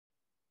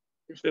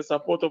With the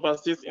support of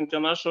Assist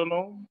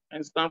International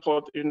and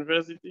Stanford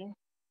University,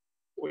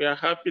 we are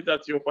happy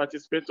that you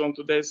participate on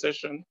today's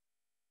session.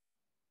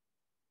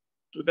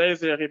 Today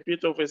is a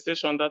repeat of a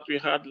session that we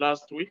had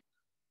last week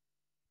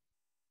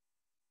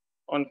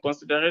on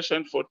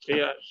consideration for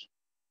triage.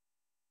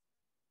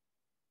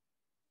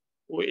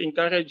 We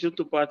encourage you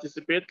to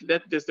participate.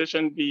 Let the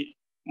session be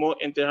more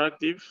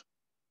interactive.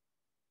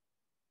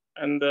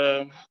 And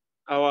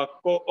our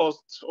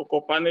co-host or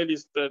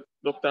co-panelist,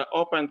 Dr.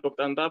 Opa and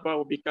Dr. Ndaba,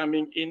 will be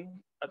coming in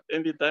at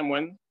any time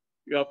when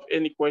you have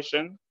any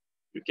question.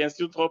 You can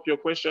still drop your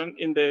question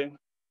in the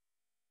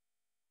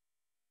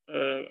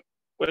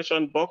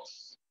question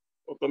box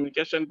or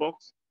communication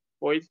box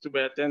for it to be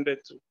attended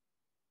to.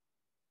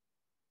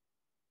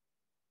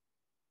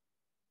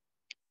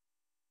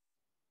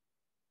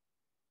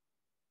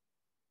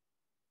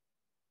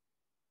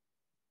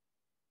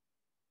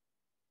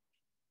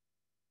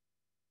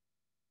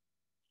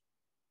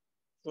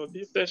 So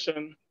this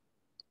session,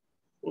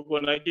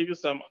 we're gonna give you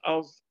some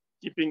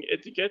housekeeping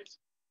etiquette.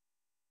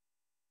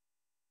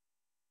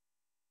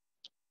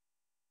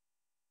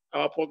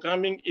 Our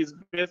programming is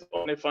based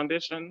on a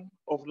foundation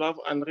of love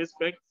and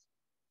respect.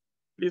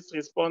 Please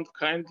respond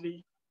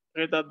kindly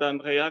rather than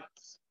react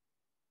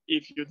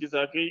if you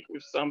disagree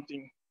with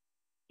something.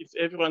 It's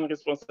everyone's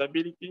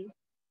responsibility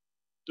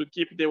to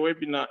keep the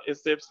webinar a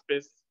safe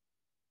space.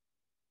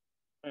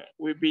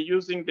 We'll be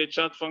using the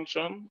chat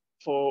function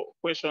for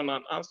question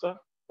and answer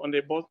on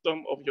the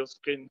bottom of your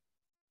screen.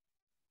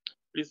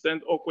 Please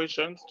send all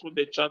questions through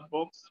the chat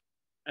box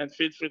and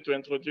feel free to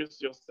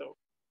introduce yourself.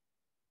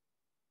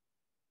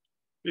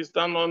 Please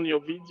turn on your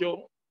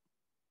video,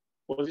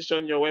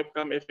 position your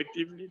webcam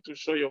effectively to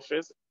show your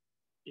face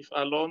if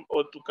alone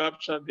or to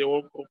capture the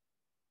whole group.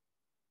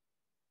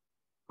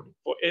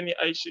 For any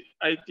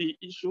IT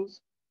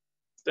issues,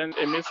 send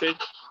a message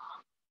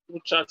through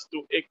chat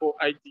to Echo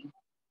IT.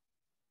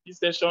 This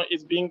session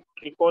is being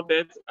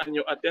recorded and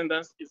your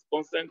attendance is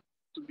consent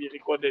to be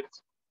recorded.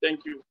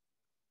 Thank you.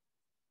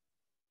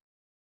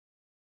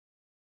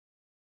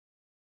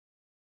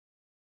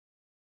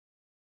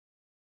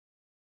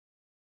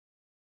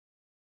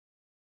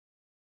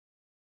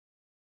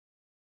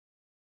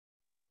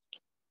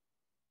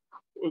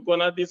 We're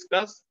gonna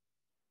discuss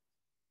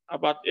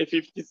about a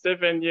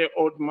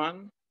 57-year-old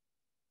man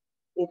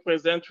who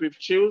presents with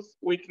chills,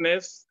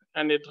 weakness,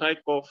 and a dry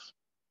cough.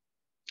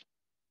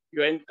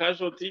 You're in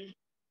casualty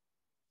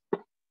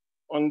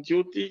on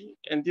duty,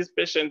 and this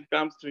patient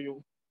comes to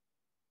you.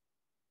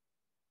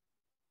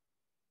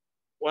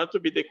 What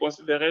will be the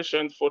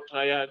considerations for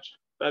triage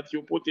that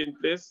you put in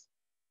place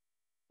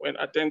when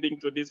attending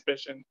to this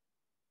patient?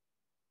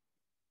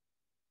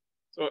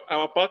 So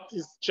our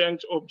practice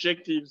change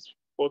objectives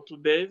for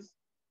today's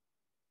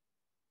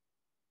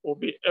will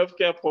be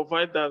healthcare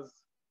providers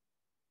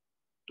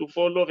to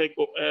follow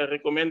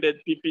recommended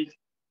PP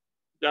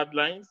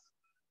guidelines.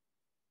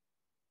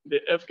 The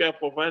healthcare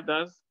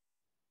providers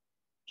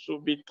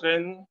should be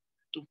trained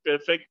to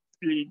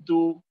perfectly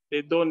do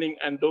the donning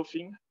and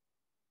doffing.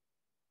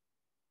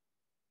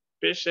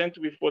 Patients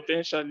with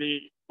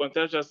potentially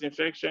contagious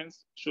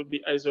infections should be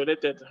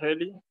isolated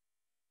early.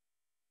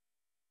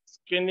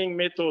 Screening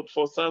method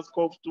for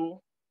SARS-CoV-2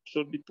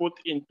 should be put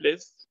in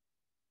place.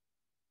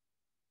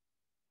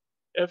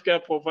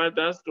 Healthcare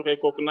providers to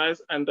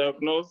recognize and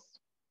diagnose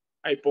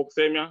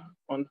hypoxemia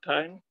on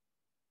time.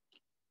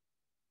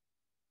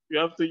 You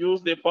have to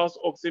use the pulse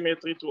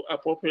oximetry to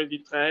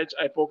appropriately triage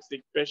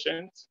hypoxic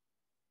patients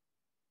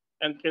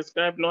and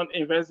prescribe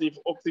non-invasive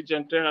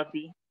oxygen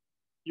therapy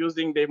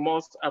using the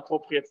most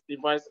appropriate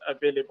device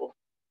available.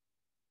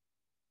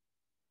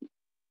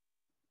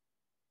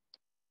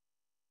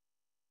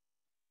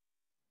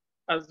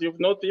 As you've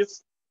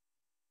noticed,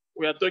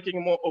 we are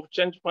talking more of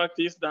change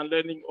practice than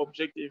learning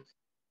objective.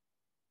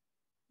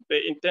 The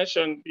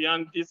intention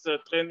behind this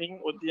training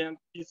or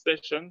these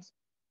sessions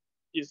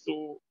is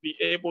to be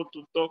able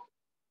to talk,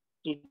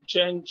 to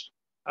change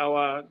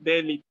our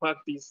daily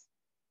practice.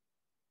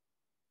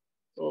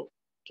 So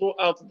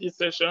throughout this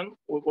session,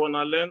 we're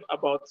gonna learn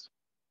about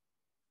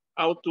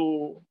how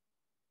to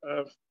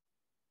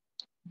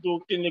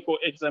do clinical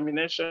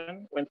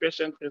examination when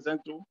patients present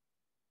to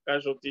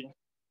casualty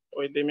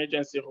or in the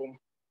emergency room.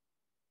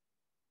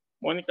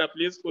 Monica,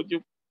 please, could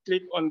you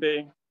click on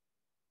the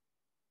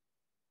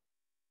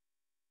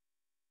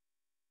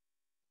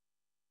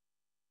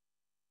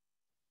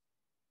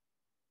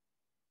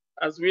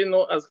as we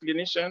know as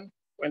clinicians,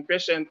 when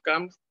patient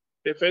comes,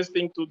 the first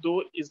thing to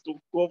do is to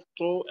go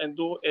through and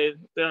do a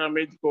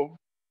paramedical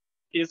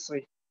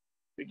history.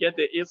 You get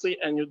the history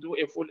and you do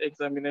a full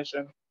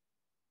examination.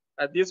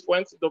 At this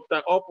point,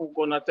 Dr. Op is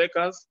gonna take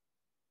us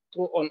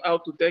through on how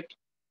to take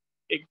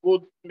a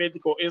good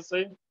medical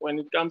history when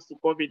it comes to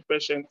COVID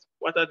patients.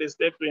 What are the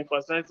steps to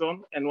emphasize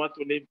on and what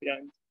to leave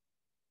behind?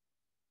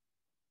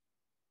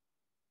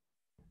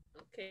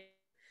 Okay,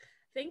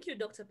 thank you,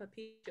 Dr.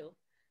 Papytcho.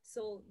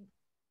 So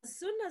as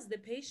soon as the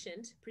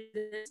patient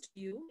presents to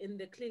you in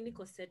the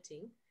clinical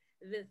setting,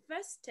 the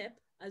first step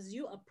as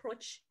you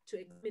approach to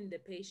examine the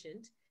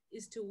patient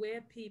is to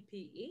wear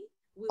PPE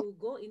We will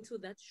go into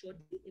that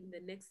shortly in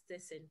the next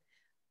session.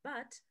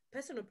 But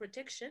personal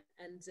protection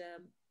and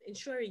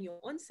ensuring your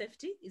own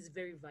safety is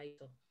very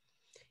vital.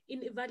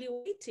 In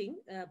evaluating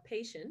a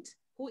patient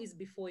who is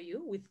before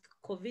you with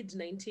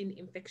COVID-19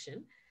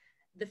 infection,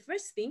 the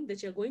first thing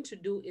that you're going to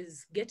do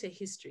is get a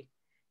history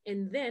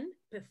and then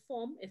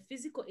perform a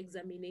physical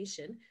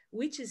examination,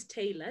 which is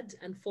tailored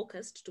and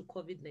focused to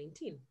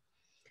COVID-19.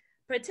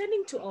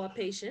 Pertaining to our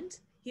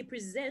patient, he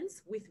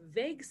presents with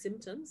vague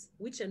symptoms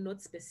which are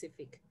not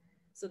specific.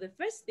 So the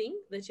first thing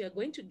that you're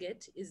going to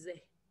get is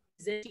a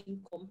presenting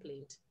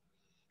complaint.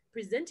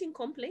 Presenting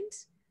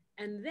complaint,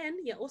 and then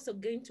you're also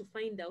going to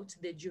find out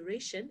the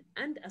duration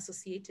and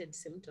associated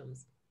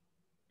symptoms.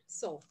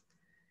 So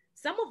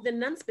some of the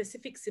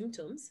non-specific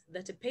symptoms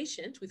that a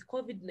patient with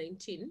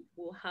COVID-19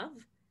 will have,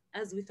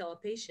 as with our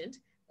patient,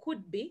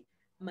 could be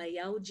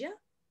myalgia.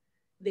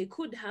 They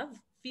could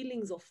have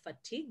feelings of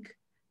fatigue.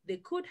 They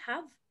could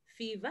have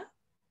fever.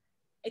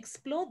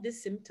 Explore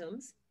these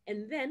symptoms,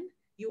 and then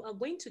you are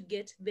going to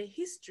get the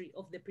history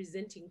of the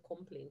presenting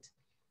complaint.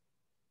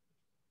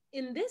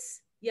 In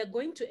this, you're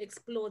going to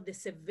explore the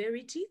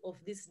severity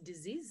of this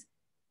disease,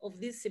 of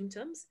these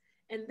symptoms,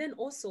 and then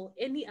also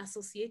any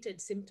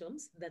associated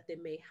symptoms that they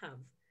may have.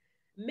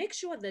 Make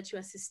sure that you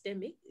are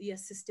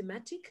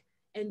systematic,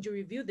 and you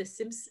review the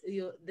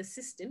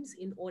systems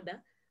in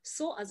order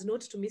so as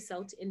not to miss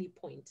out any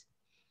point.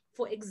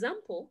 For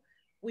example,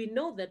 we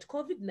know that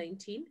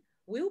COVID-19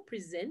 will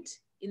present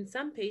in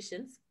some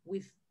patients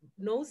with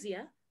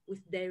nausea,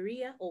 with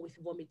diarrhea, or with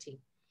vomiting.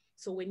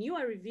 So when you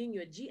are reviewing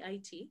your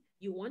GIT,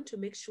 you want to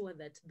make sure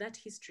that that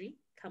history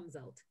comes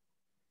out.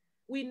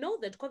 We know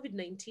that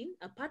COVID-19,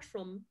 apart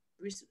from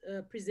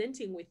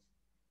presenting with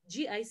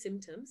GI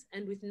symptoms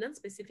and with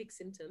non-specific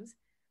symptoms,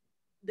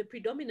 the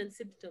predominant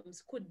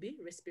symptoms could be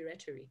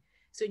respiratory.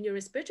 So in your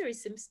respiratory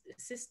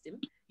system,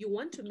 you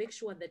want to make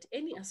sure that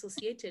any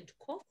associated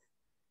cough,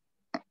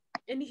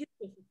 any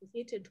history of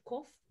associated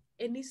cough,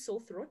 any sore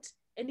throat,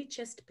 any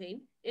chest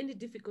pain, any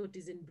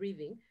difficulties in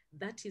breathing,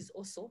 that is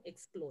also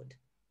explored.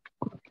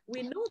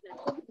 We know that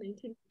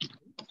COVID-19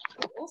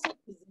 could also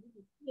present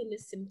with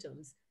CNS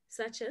symptoms,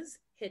 such as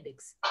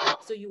headaches.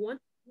 So you want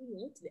to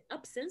note the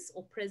absence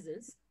or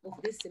presence of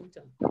this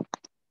symptom.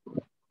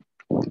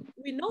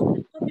 We know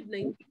that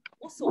COVID-19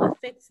 also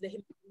affects the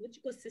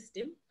hematological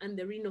system and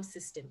the renal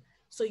system.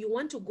 So you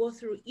want to go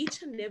through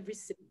each and every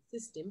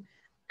system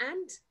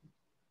and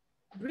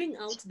bring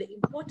out the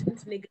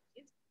important negatives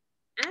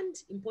and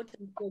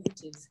important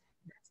positives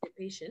that the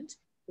patient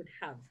could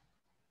have.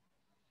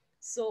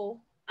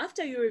 So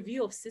after your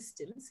review of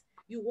systems,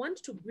 you want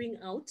to bring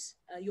out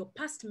your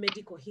past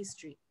medical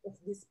history of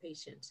this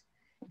patient.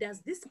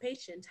 Does this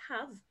patient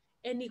have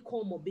any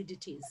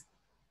comorbidities?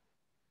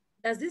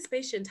 Does this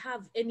patient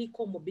have any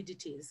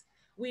comorbidities?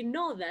 We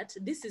know that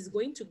this is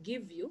going to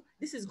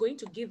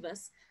give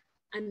us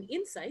an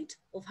insight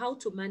of how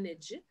to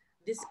manage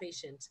this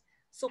patient.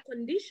 So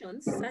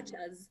conditions such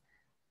as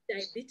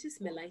diabetes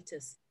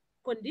mellitus,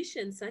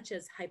 conditions such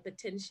as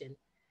hypertension,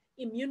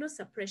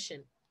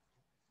 immunosuppression,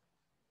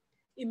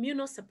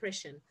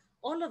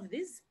 all of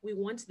these we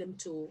want them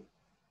to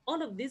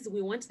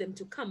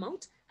come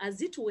out,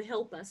 as it will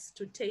help us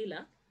to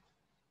tailor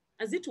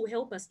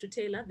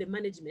the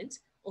management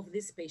of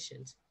this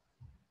patient.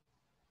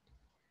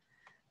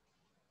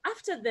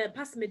 After the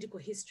past medical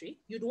history,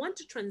 you'd want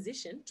to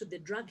transition to the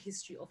drug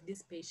history of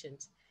this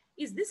patient.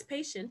 Is this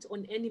patient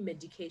on any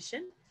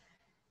medication?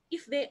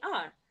 If they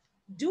are,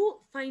 do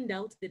find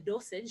out the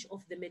dosage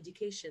of the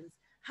medications,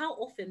 how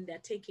often they're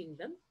taking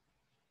them.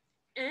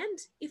 And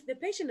if the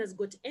patient has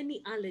got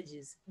any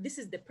allergies, this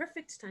is the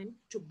perfect time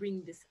to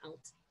bring this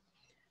out.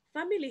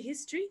 Family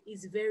history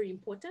is very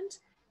important.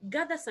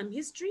 Gather some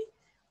history.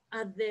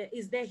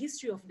 Is there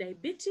history of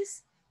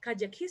diabetes,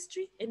 cardiac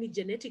history, any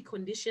genetic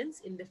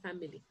conditions in the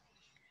family?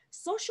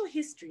 Social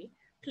history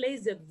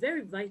plays a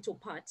very vital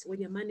part when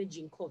you're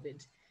managing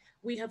COVID.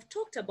 We have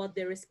talked about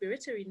the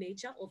respiratory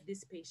nature of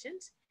this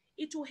patient.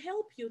 It will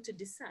help you to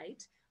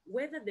decide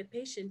whether the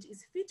patient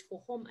is fit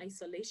for home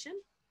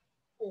isolation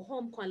or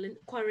home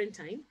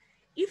quarantine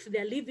if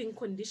their living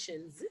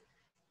conditions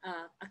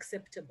are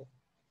acceptable.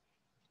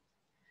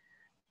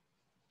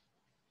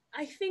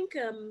 I think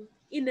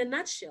in a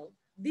nutshell,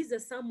 these are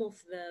some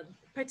of the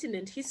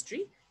pertinent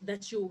history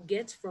that you'll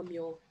get from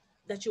your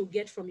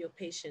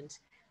patient.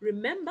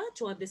 Remember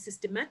to have a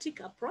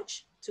systematic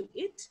approach to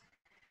it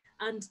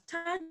and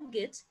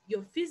target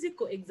your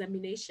physical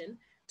examination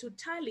to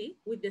tally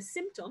with the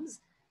symptoms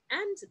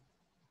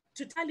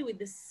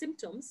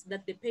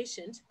that the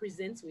patient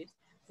presents with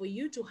for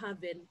you to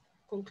have a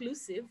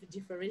conclusive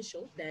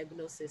differential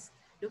diagnosis.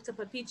 Dr.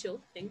 Papytcho,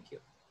 thank you.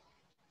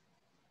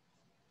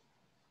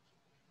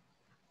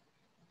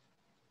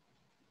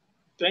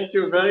 Thank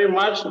you very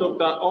much,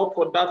 Dr. O,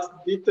 for that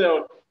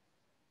detailed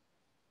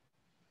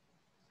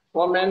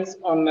comments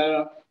on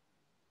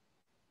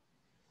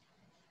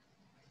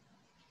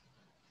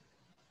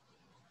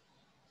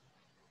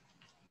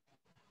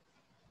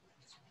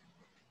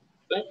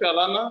thank you,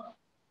 Alana.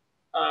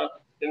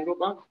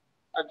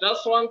 I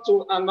just want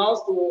to announce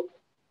to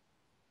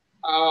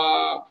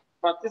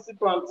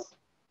participants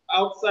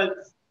outside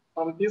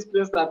from this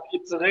place that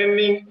it's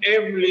raining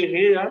heavily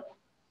here.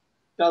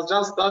 It has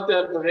just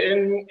started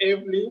raining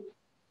heavily.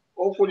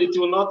 Hopefully it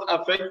will not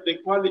affect the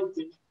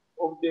quality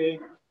of the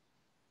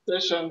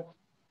session.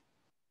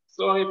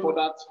 Sorry for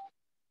that.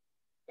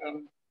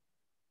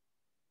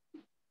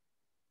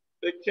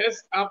 The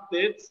case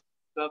update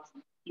that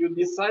you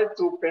decide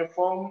to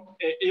perform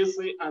an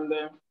easy and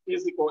a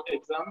physical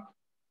exam.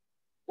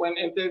 When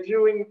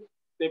interviewing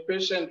the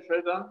patient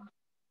further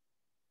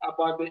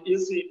about the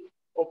issue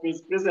of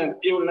his present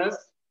illness,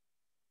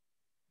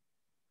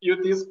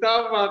 you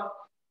discover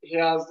he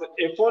has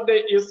a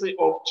 4-day history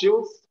of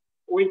chills,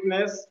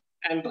 weakness,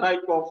 and dry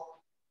cough.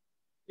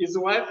 His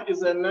wife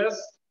is a nurse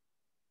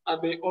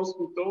at the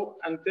hospital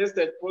and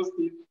tested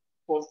positive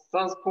for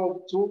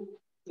SARS-CoV-2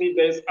 3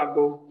 days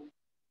ago.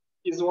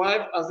 His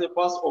wife has a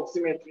pulse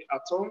oximetry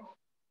at home,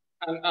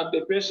 and at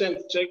the patient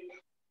check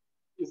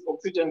his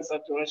oxygen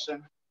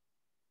saturation.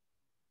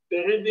 The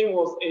reading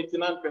was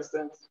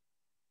 89%.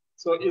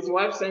 So his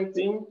wife sent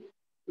him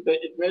to the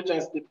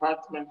emergency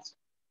department.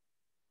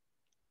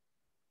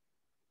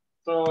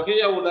 So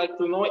here I would like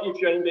to know,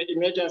 if you're in the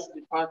emergency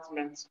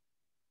department,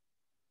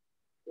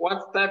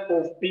 what type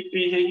of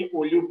PPE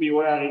will you be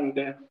wearing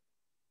there?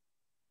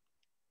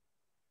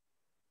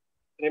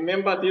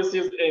 Remember, this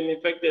is an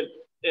infected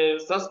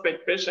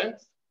suspect patient.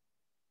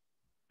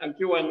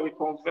 Until when we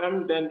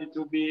confirm, then it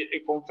will be a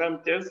confirmed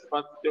test,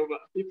 but there are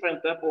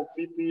different type of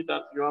PPE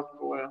that you have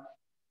to wear.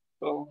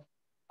 So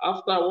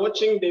after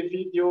watching the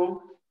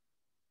video,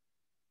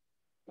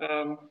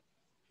 Dr.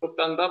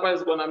 Ndaba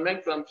is gonna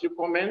make some few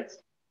comments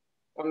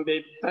on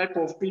the type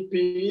of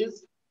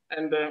PPEs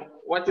and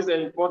what is the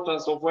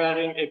importance of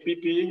wearing a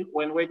PPE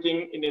when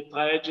working in a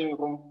triaging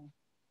room.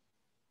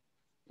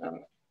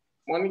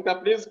 Monica,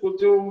 please, could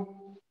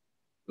you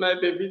play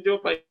the video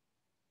by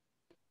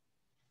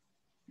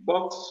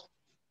box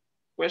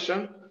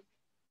question?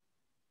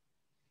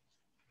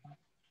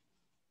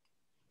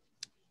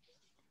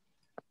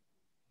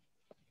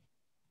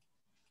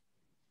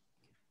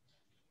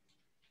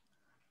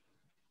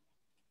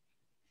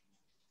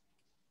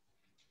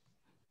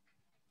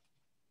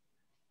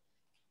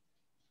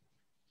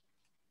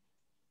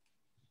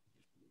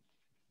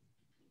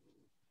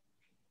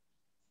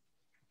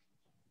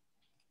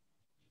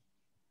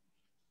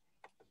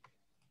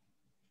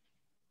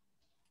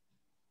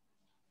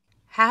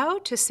 How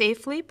to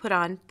safely put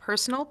on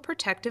personal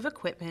protective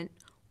equipment,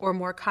 or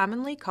more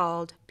commonly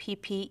called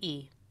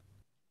PPE.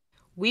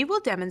 We will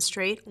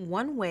demonstrate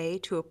one way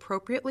to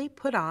appropriately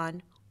put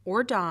on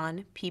or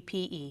don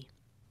PPE.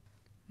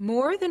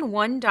 More than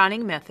one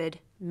donning method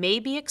may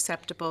be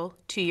acceptable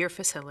to your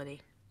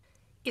facility.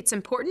 It's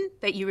important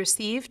that you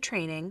receive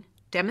training,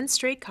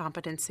 demonstrate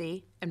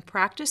competency, and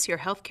practice your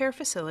healthcare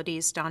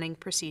facility's donning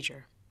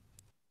procedure.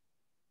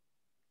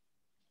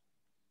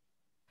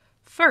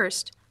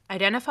 First,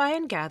 identify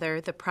and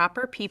gather the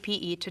proper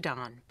PPE to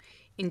don,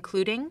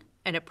 including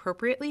an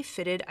appropriately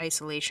fitted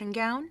isolation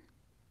gown,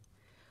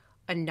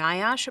 a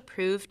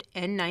NIOSH-approved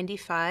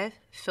N95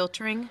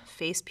 filtering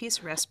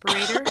facepiece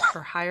respirator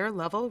for higher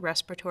level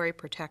respiratory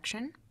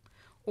protection,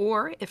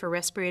 or if a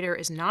respirator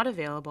is not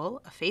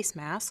available, a face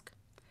mask,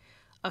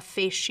 a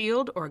face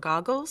shield or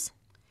goggles,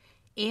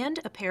 and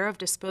a pair of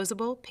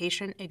disposable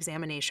patient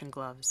examination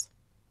gloves.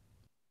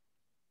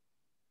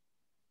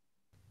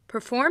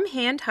 Perform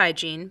hand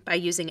hygiene by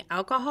using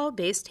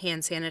alcohol-based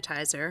hand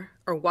sanitizer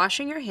or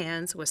washing your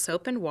hands with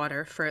soap and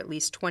water for at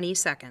least 20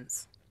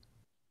 seconds.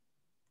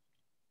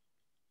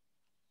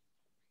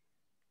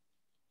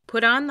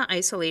 Put on the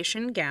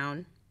isolation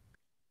gown.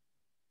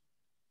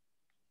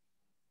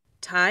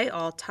 Tie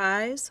all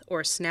ties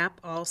or snap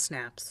all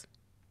snaps.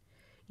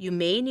 You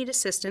may need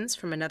assistance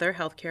from another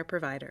healthcare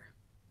provider.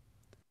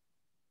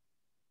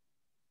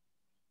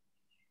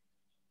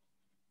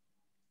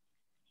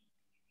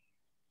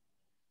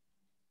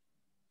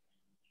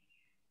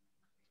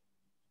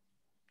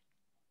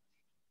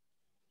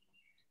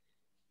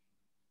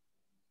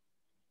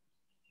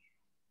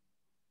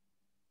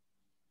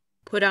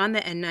 Put on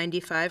the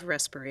N95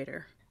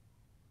 respirator.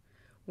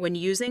 When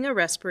using a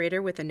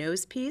respirator with a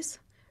nose piece,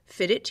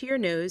 fit it to your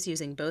nose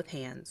using both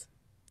hands.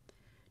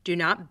 Do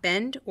not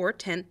bend or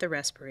tent the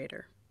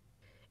respirator.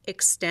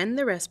 Extend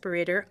the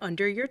respirator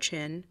under your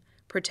chin,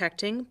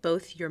 protecting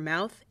both your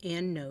mouth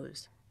and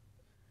nose.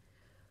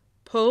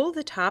 Pull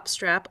the top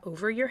strap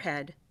over your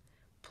head,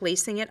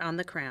 placing it on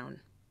the crown.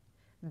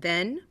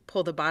 Then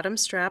pull the bottom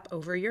strap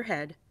over your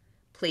head,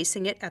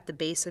 placing it at the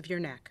base of your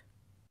neck.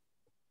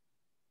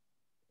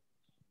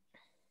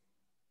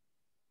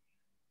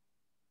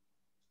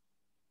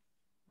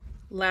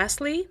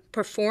 Lastly,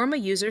 perform a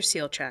user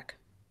seal check.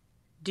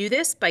 Do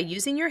this by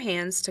using your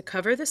hands to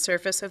cover the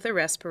surface of the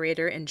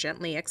respirator and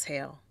gently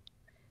exhale,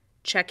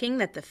 checking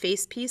that the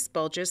facepiece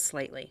bulges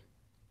slightly.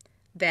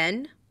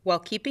 Then, while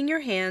keeping your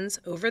hands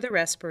over the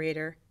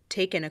respirator,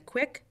 take in a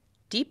quick,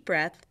 deep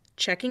breath,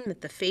 checking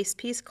that the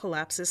facepiece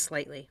collapses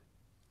slightly.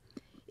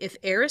 If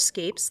air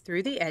escapes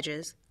through the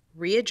edges,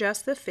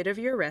 readjust the fit of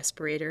your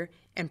respirator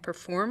and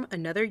perform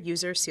another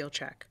user seal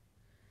check.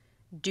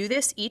 Do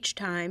this each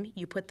time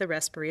you put the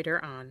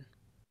respirator on.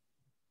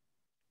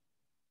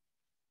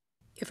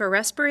 If a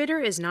respirator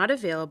is not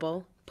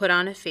available, put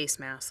on a face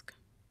mask.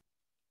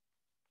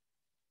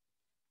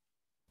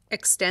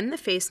 Extend the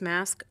face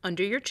mask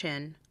under your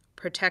chin,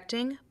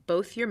 protecting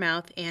both your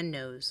mouth and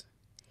nose.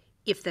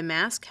 If the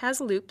mask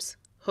has loops,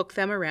 hook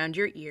them around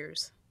your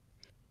ears.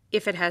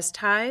 If it has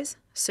ties,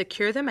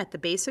 secure them at the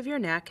base of your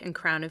neck and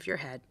crown of your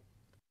head.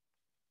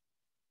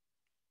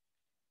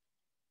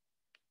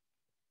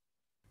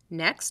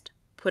 Next,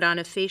 put on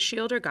a face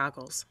shield or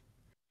goggles.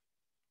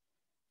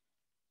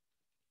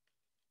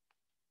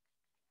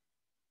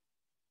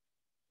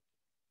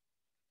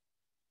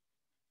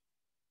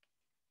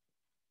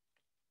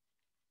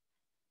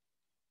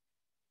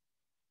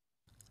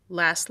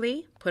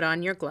 Lastly, put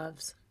on your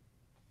gloves.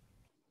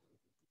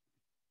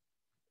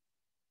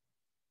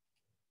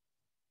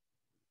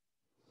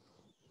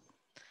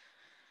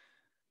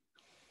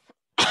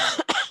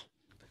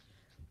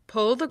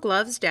 Pull the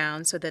gloves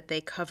down so that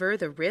they cover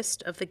the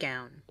wrist of the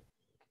gown.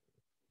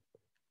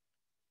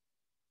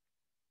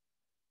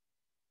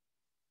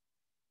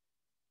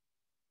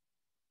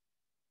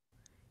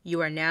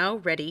 You are now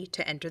ready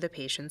to enter the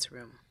patient's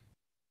room.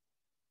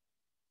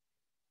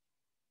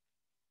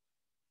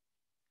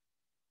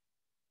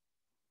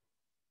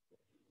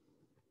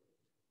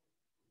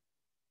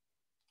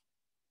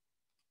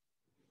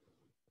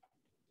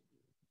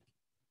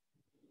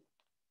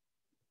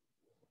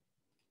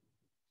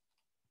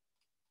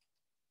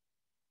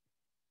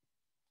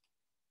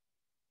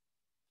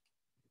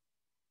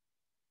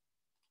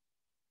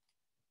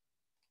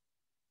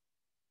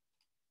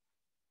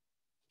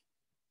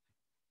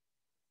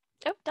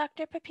 Oh,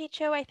 Dr.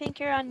 Papytcho, I think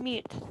you're on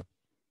mute.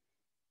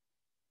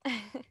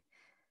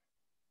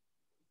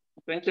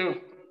 Thank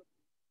you.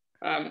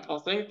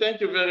 Thank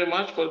you very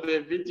much for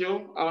the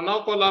video. I'll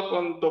now call up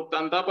on Dr.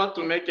 Ndaba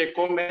to make a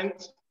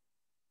comment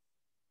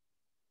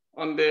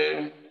on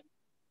the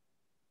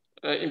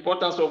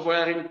importance of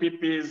wearing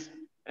PPEs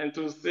and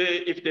to say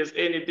if there's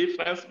any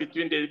difference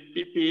between the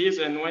PPEs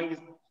and when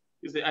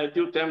is the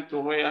ideal time to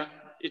wear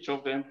each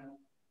of them.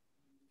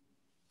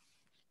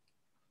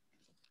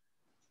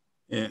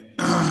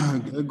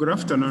 Good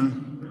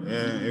afternoon,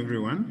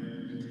 everyone.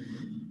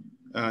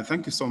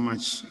 Thank you so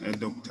much,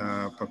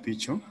 Dr.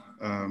 Papytcho,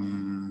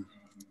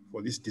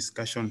 for this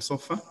discussion so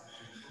far.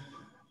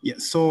 Yeah,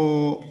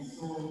 so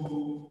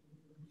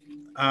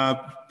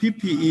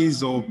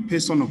PPEs or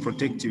personal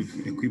protective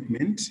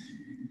equipment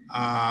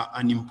are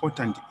an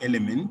important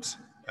element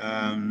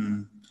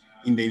in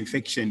the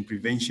infection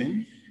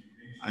prevention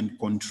and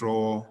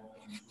control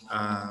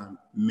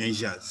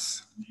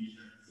measures.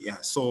 Yeah,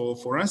 so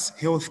for us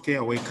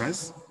healthcare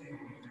workers,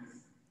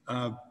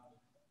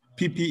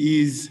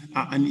 PPEs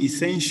are an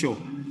essential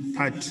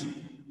part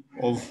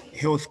of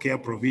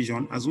healthcare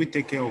provision as we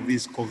take care of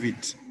these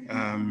COVID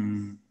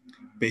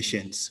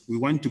patients. We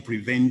want to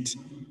prevent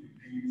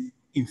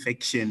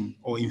infection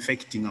or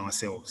infecting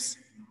ourselves.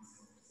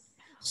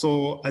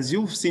 So as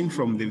you've seen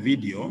from the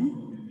video,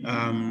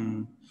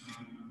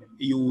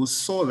 you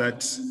saw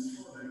that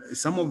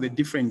some of the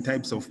different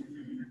types of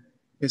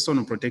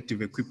personal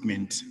protective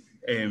equipment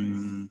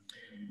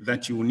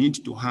that you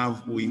need to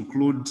have will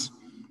include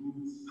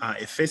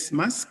a face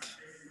mask.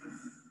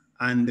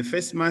 And the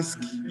face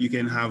mask, you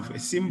can have a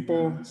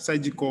simple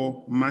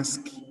surgical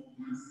mask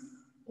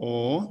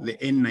or the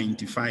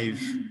N95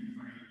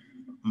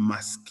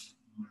 mask.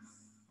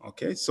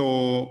 Okay,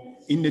 so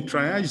in the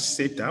triage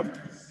setup,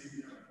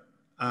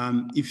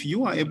 if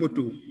you are able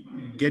to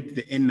get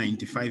the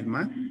N95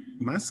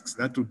 masks,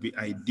 that would be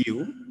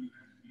ideal.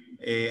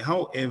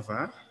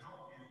 However,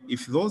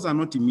 if those are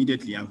not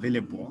immediately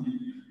available,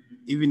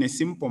 even a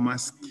simple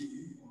mask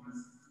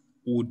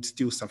would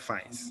still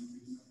suffice.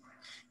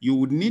 You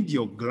would need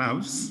your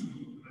gloves,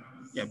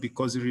 yeah,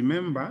 because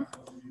remember,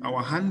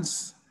 our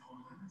hands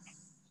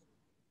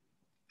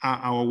are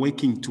our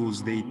working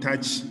tools. They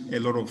touch a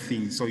lot of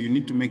things. So you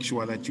need to make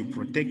sure that you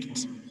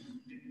protect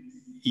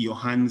your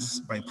hands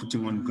by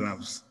putting on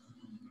gloves.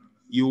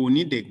 You will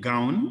need a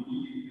gown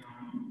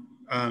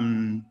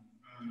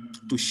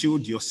to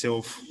shield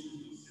yourself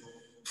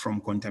from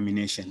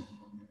contamination.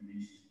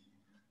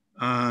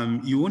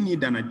 You will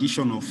need an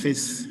additional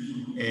face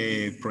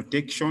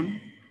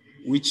protection,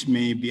 which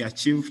may be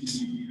achieved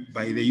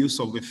by the use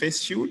of a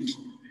face shield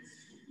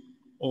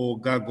or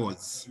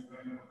goggles,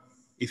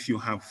 if you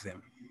have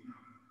them.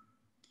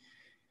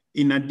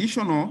 In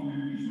addition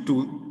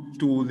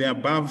to the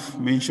above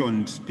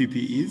mentioned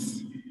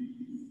PPEs,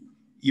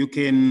 you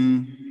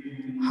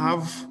can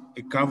have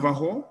a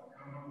coverall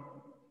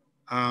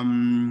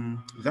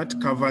that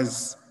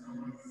covers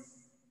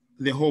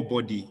the whole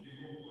body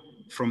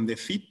from the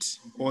feet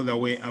all the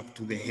way up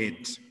to the head.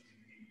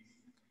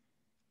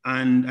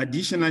 And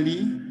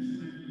additionally,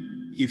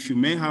 if you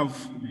may have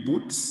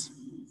boots,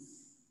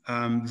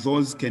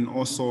 those can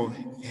also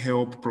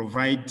help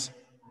provide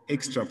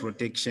extra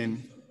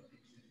protection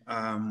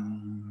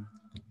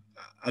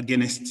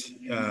against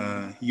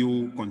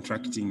you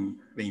contracting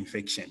the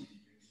infection.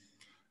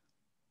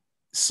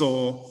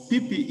 So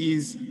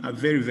PPEs are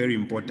very, very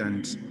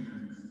important.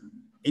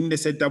 In the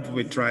setup of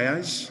a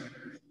triage,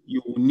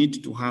 you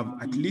need to have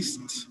at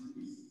least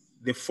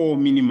the 4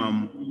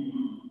 minimum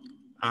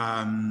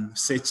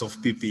sets of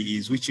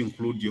PPEs, which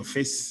include your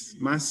face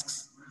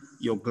masks,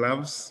 your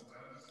gloves,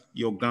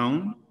 your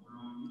gown,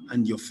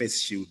 and your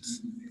face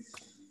shields.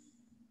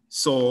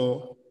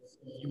 So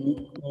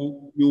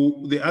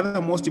the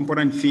other most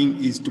important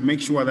thing is to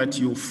make sure that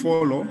you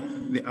follow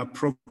the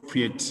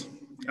appropriate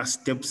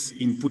steps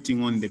in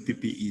putting on the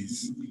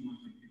PPEs.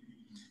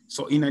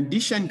 So in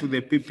addition to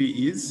the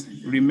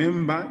PPEs,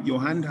 remember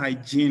your hand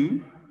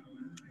hygiene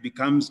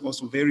becomes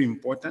also very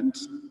important.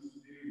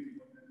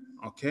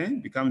 Okay,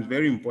 becomes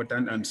very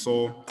important. And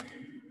so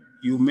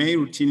you may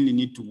routinely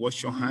need to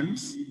wash your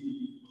hands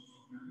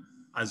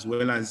as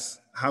well as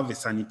have a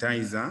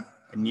sanitizer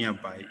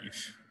nearby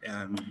if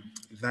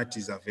that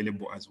is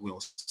available as well.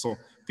 So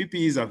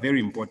PPEs are very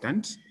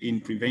important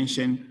in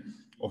prevention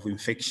of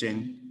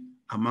infection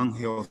among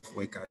health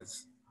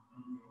workers.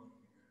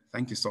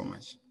 Thank you so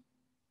much.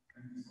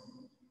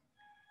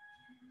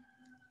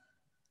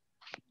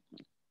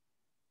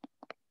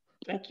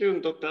 Thank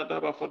you, Dr.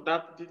 Daba, for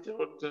that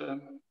detailed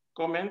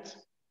comment.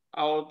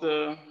 I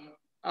would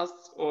ask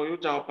or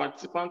urge our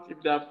participants,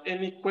 if they have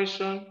any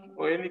question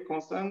or any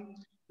concern,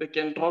 they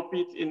can drop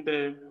it in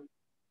the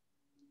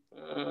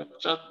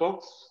chat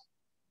box.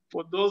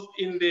 For those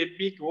in the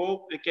big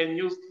hall, they can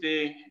use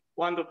the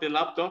one of the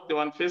laptop, the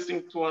one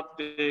facing toward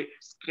the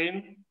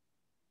screen,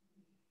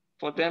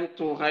 for them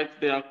to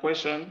write their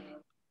question,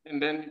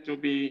 and then it will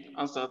be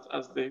answered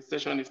as the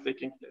session is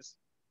taking place.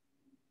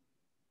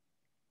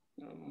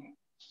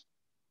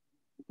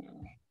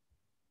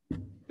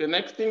 The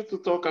next thing to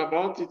talk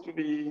about, it will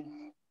be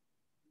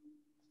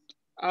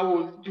how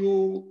will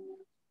you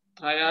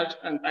triage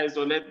and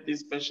isolate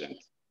this patient?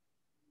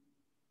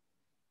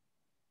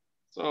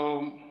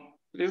 So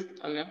please,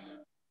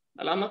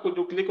 Alana, could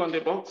you click on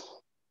the box?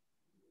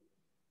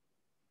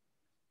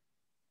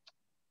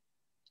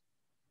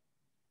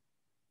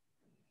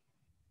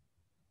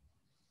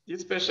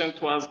 This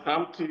patient was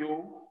come to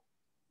you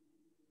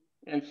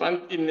and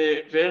found in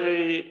a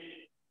very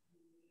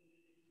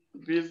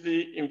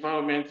busy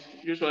environment,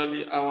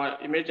 usually our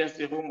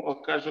emergency room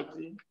or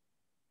casualty.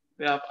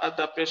 They have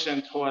other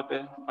patients who are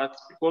there, but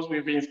because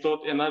we've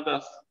installed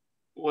another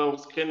way of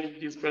screening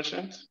these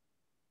patients,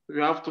 we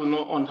have to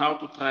know on how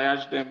to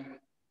triage them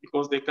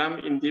because they come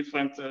in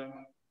different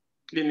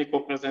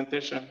clinical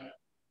presentation.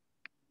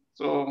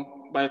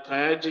 So by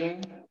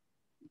triaging,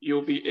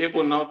 you'll be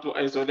able now to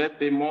isolate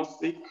the more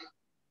sick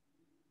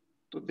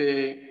to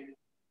the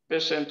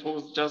patient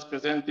who's just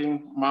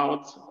presenting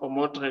mild or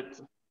moderate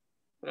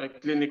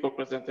clinical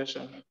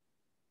presentation.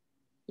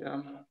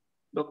 Yeah.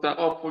 Dr.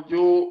 Opp, would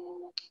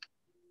you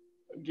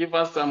give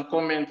us some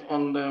comment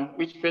on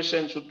which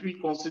patient should we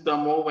consider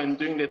more when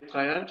doing the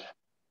triage?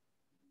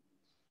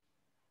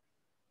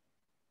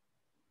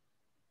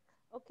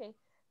 Okay,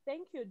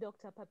 thank you,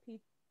 Dr.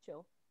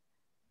 Papytcho.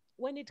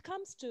 When it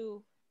comes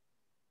to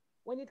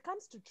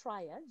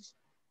triage,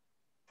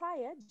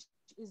 triage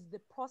is the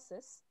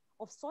process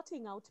of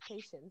sorting out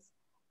patients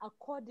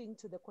according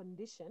to the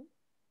condition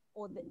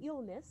or the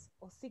illness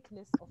or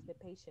sickness of the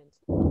patient.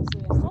 So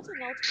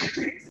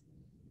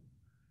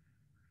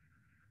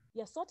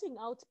you're sorting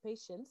out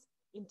patients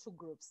into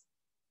groups.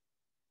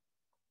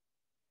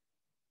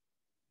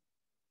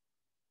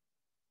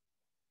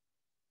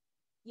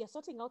 You're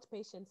sorting out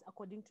patients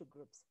according to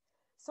groups.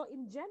 So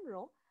in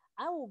general,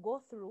 I will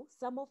go through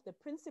some of the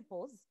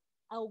principles.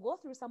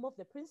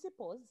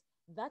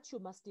 That you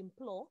must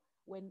employ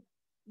when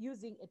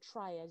using a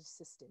triage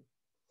system.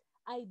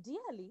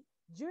 Ideally,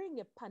 during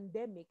a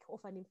pandemic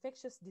of an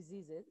infectious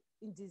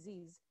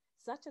disease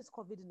such as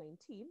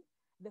COVID-19,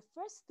 the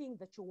first thing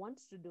that you want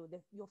to do,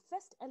 your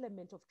first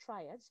element of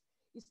triage,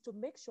 is to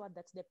make sure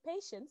that the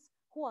patients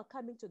who are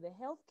coming to the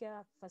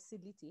healthcare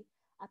facility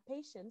are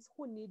patients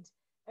who need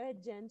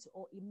urgent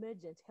or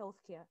emergent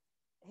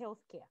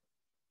healthcare.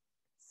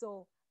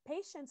 So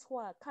patients who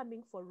are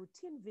coming for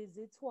routine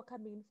visits, who are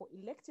coming in for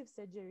elective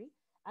surgery,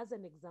 as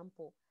an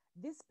example,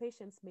 these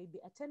patients may be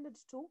attended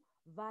to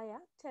via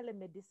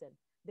telemedicine.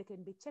 They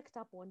can be checked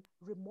up on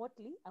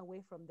remotely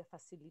away from the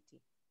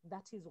facility.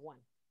 That is one.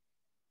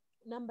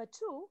 Number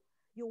two,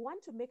 you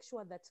want to make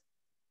sure that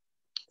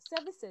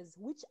services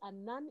which are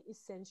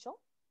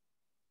non-essential,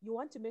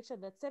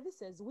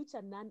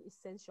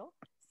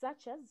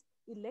 such as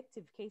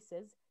elective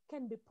cases,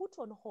 can be put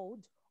on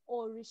hold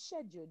or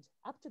rescheduled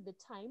up to the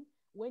time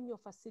when your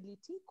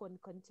facility can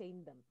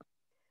contain them.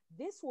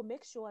 This will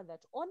make sure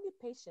that only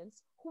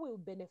patients who will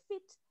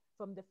benefit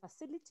from the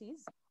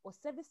facilities or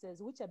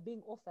services which are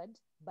being offered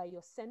by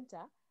your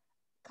center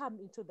come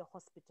into the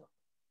hospital.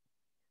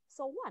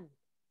 So one,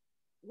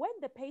 when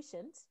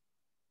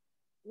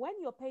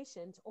your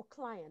patient or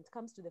client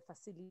comes to the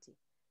facility,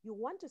 you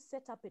want to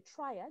set up a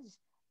triage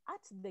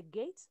at the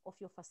gate of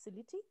your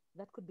facility.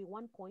 That could be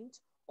one point,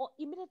 or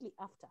immediately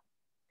after.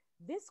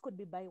 This could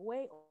be by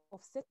way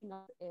of setting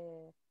up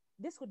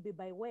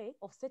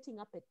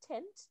a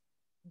tent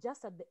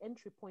just at the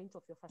entry point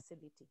of your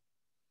facility.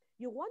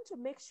 You want to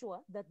make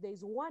sure that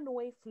there's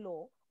one-way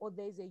flow or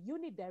there's a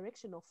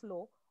unidirectional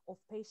flow of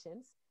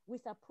patients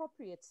with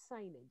appropriate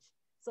signage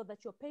so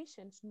that your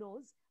patient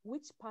knows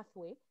which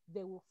pathway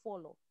they will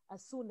follow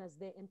as soon as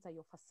they enter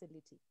your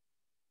facility.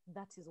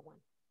 That is one.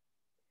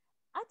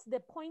 At the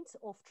point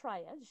of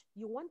triage,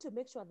 you want to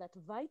make sure that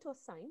vital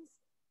signs,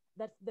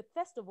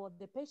 first of all,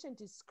 the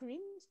patient is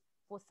screened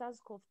for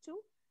SARS-CoV-2,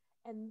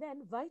 and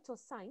then vital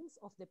signs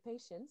of the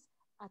patients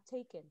are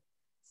taken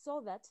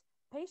so that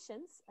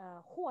patients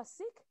who are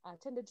sick are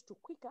attended to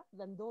quicker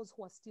than those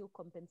who are still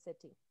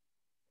compensating.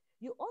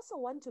 You also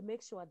want to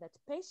make sure that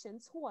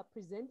patients who are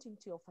presenting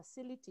to your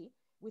facility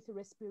with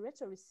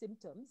respiratory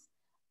symptoms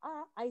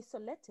are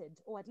isolated,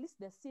 or at least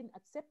they're seen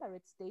at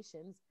separate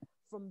stations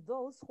from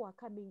those who are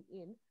coming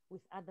in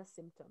with other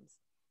symptoms.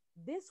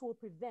 This will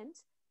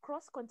prevent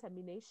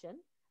cross-contamination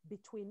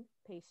between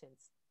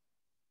patients.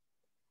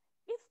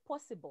 If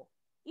possible,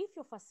 if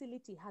your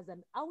facility has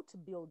an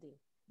outbuilding,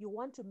 you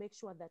want to make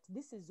sure that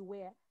this is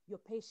where your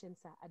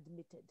patients are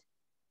admitted.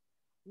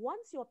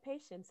 Once your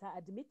patients are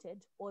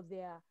admitted or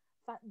they're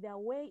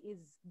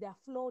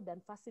flowed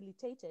and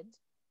facilitated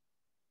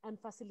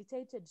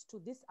to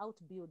this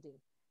outbuilding,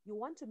 you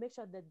want to make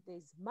sure that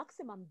there's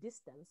maximum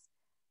distance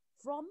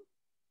from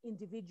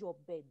individual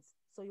beds.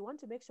 So you want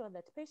to make sure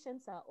that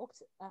patients are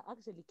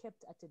actually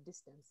kept at a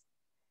distance.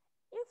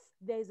 If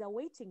there's a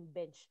waiting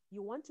bench,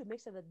 you want to make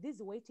sure that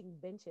these waiting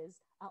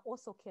benches are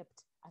also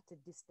kept at a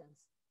distance.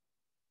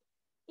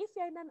 If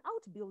you're in an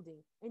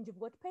outbuilding and you've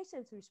got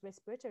patients with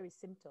respiratory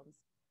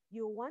symptoms,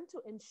 you want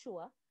to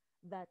ensure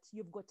that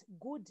you've got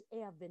good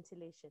air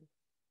ventilation.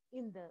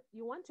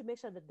 You want to make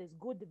sure that there's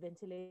good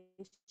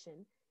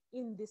ventilation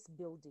in this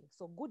building.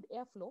 So good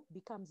airflow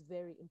becomes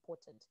very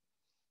important.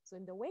 So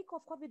in the wake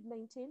of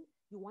COVID-19,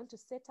 you want to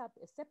set up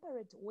a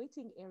separate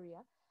waiting area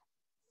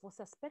for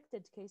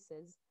suspected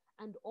cases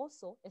and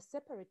also a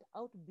separate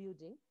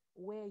outbuilding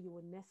where you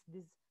will nest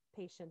these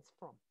patients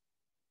from.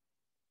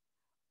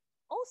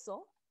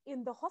 Also,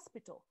 in the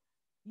hospital,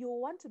 you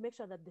want to make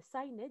sure that the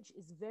signage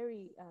is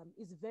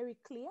very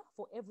clear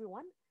for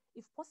everyone.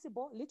 If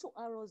possible, little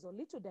arrows or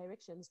little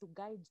directions to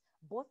guide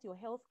both your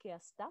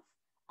healthcare staff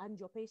and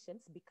your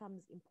patients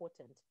becomes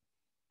important.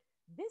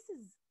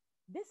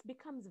 This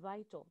becomes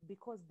vital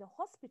because the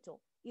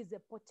hospital is a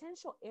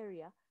potential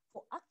area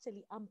for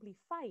actually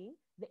amplifying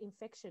the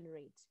infection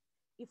rate.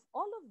 If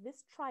all of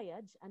this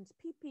triage and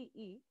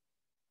PPE,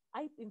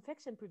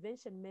 infection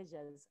prevention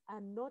measures,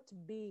 are not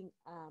being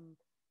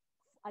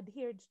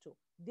adhered to,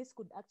 this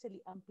could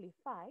actually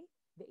amplify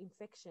the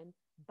infection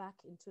back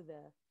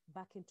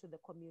into the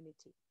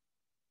community.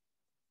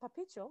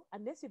 Papytcho,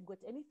 unless you've got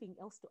anything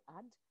else to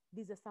add,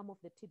 these are some of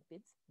the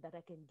tidbits that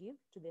I can give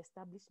to the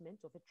establishment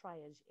of a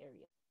triage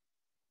area.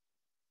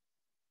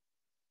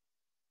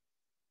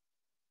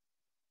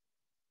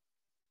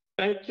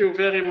 Thank you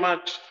very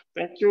much.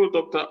 Thank you,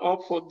 Dr.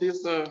 O, for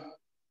this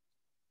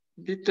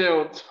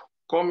detailed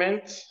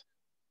comments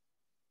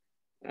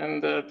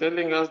and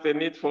telling us the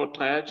need for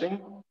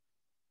triaging.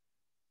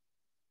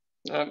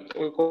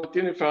 We'll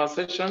continue for our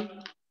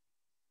session.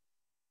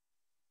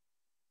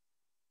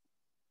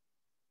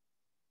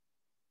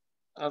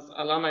 As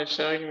Alana is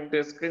sharing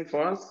the screen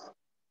for us.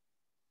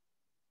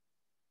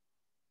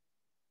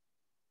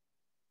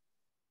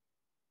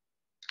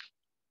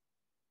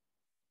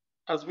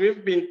 As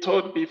we've been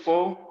told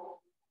before,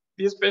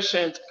 these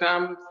patients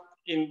come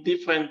in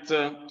different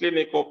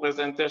clinical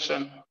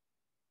presentation.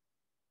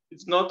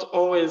 It's not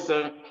always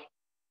a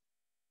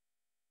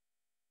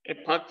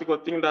practical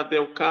thing that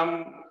they'll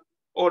come,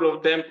 all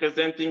of them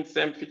presenting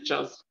same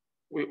features.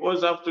 We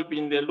always have to be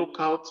in the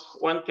lookout.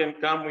 One can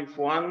come with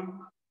one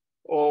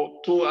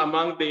or two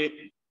among the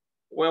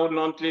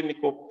well-known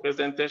clinical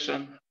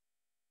presentation.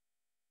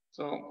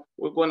 So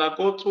we're gonna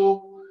go through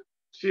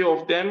a few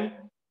of them,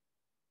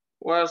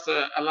 whereas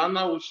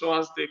Alana will show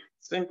us the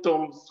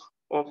symptoms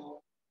of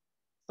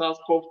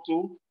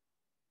SARS-CoV-2.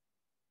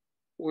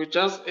 We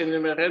just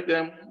enumerate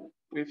them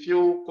with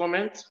few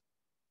comments.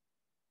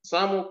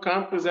 Some will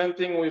come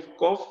presenting with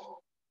cough,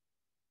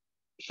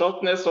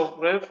 shortness of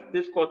breath,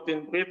 difficulty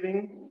in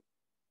breathing,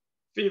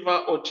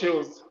 fever or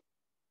chills.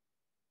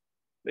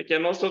 They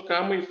can also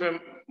come with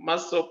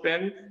muscle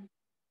pain,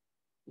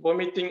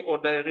 vomiting or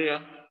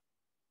diarrhea,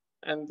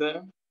 and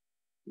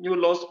new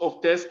loss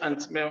of taste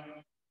and smell.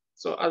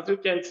 So as you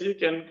can see, you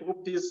can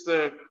group these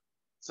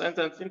signs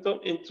and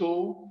symptoms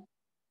into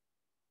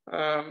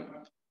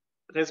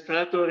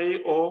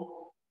respiratory or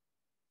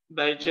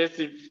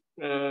digestive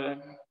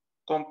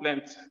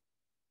complaints.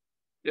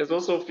 There's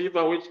also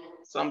fever, which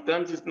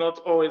sometimes is not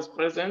always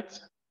present.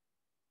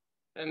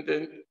 And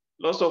then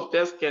loss of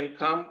taste can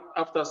come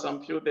after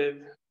some few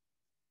days.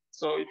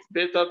 So it's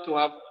better to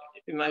have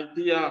an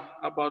idea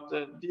about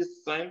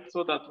these signs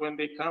so that when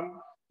they come,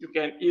 you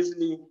can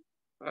easily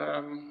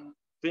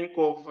think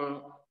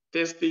of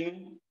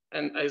testing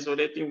and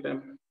isolating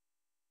them.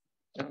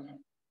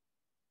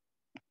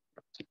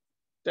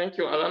 Thank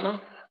you,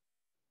 Alana.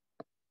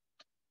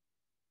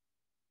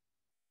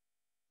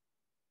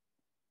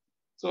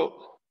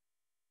 So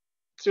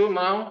Till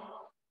now,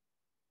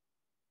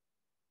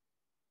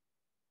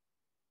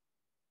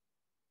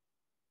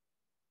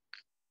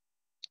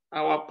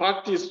 our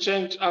practice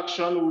change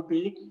action will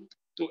be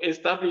to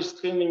establish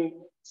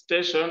screening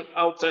station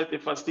outside the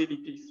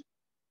facilities.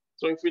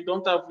 So if we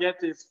don't have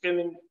yet a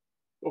screening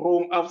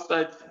room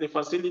outside the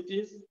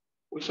facilities,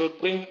 we should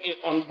bring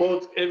on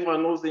board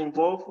everyone who's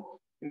involved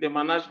in the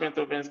management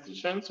of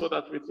institutions so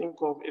that we think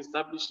of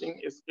establishing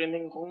a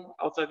screening room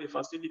outside the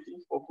facility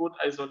for good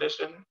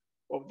isolation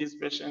of these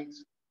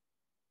patients.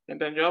 And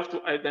then you have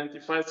to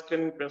identify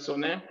screening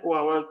personnel who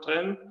are well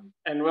trained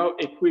and well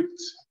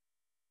equipped.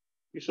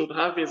 You should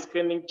have a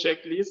screening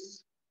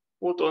checklist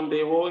put on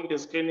the wall in the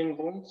screening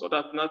room so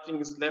that nothing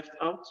is left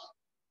out.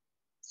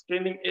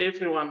 Screening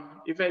everyone,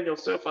 even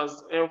yourself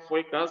as health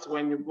workers,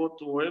 when you go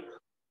to work,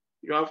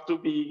 you have to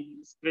be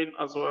screened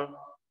as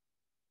well.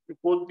 You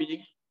could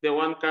be the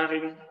one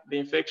carrying the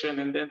infection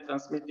and then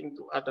transmitting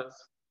to others.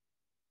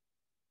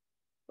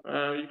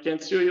 You can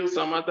still use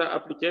some other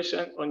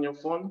application on your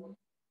phone,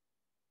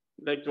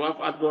 like to have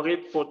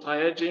algorithm for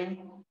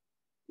triaging,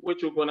 which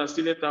we're gonna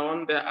see later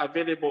on. They're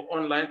available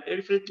online.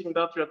 Everything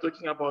that we are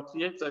talking about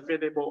here is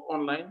available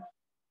online.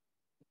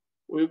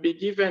 We'll be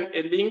given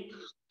a link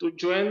to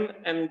join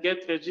and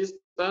get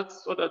registered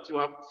so that you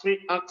have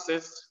free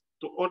access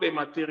to all the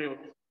material.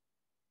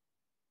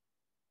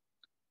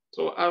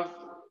 So I've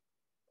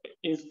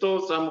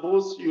installed some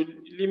rules. You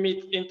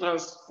limit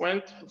entrance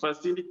point to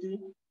facility,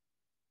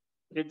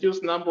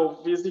 reduce number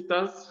of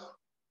visitors,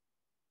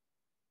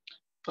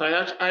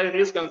 triage high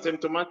risk and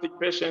symptomatic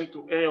patient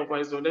to area of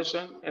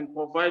isolation, and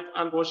provide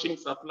hand washing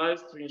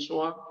supplies to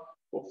ensure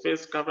for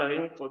face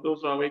covering for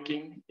those who are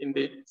working in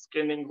the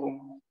screening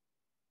room.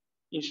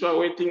 Ensure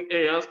waiting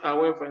areas are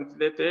well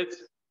ventilated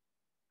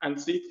and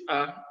seats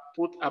are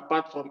put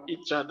apart from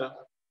each other.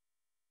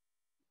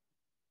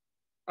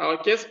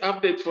 Our case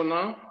update for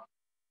now.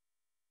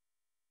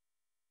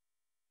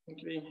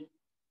 Okay.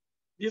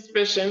 This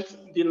patient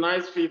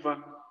denies fever,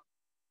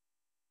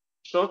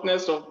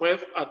 shortness of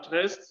breath at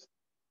rest,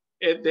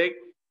 headache,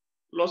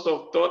 loss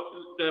of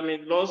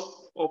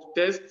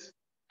taste,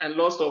 and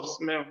loss of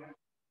smell.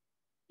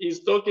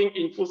 He's talking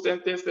in full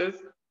sentences,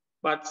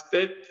 but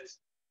states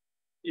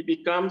he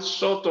becomes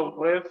short of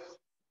breath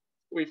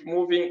with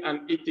moving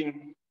and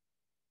eating.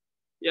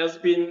 He has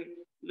been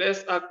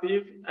less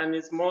active and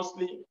is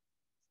mostly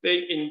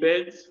staying in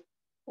bed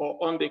or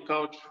on the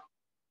couch.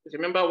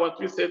 Remember what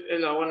we said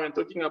earlier when we're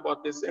talking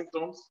about the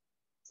symptoms?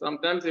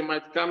 Sometimes they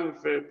might come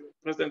with a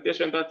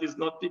presentation that is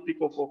not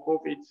typical for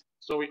COVID.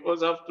 So we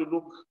also have to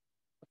look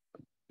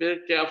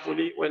very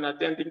carefully when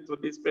attending to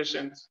these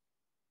patients.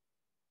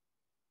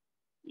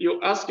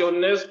 You ask your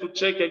nurse to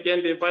check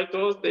again the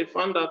vitals. They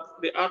found that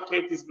the heart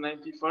rate is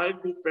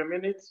 95 beats per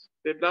minute,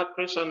 the blood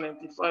pressure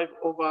 95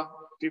 over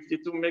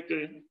 52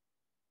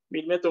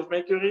 millimeter of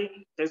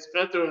mercury,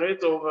 respiratory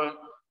rate over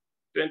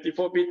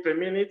 24 beats per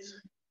minute.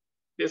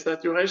 The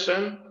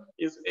saturation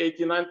is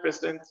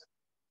 89%,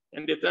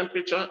 and the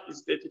temperature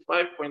is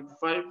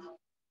 35.5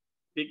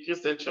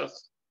 degrees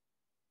Celsius.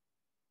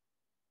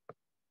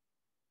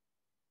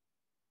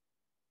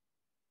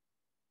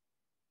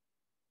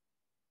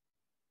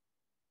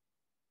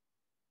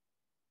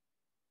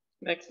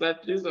 Next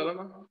slide, please,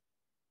 Alana.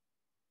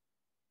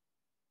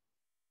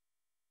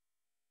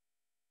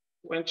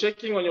 When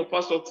checking on your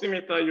pulse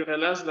oximeter, you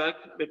realize that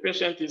the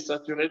patient is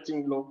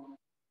saturating low.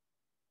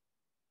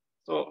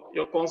 So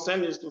your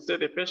concern is to say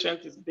the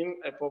patient is being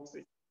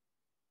hypoxic.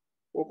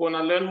 We're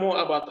gonna learn more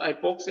about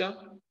hypoxia.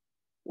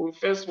 We'll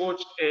first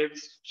watch a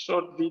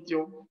short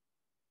video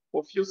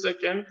for a few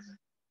seconds,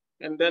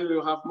 and then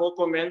we'll have more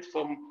comments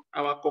from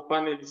our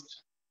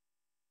co-panelists.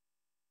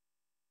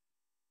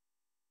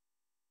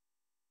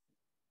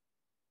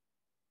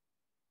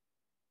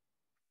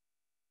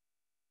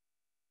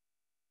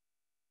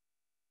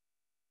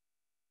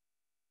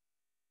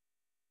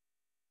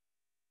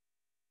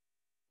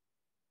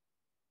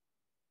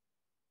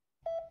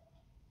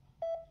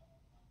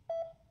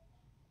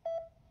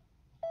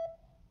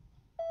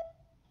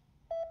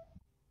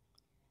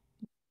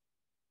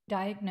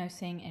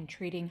 Diagnosing and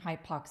treating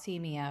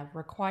hypoxemia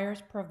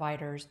requires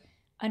providers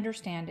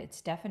understand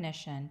its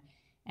definition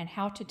and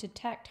how to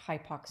detect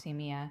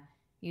hypoxemia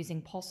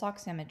using pulse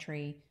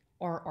oximetry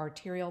or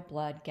arterial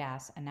blood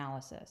gas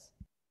analysis.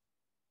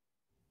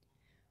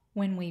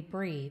 When we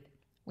breathe,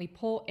 we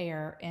pull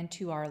air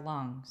into our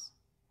lungs.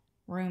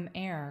 Room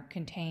air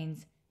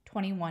contains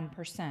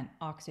 21%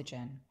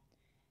 oxygen.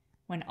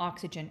 When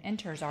oxygen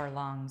enters our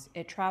lungs,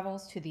 it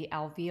travels to the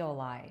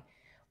alveoli,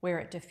 where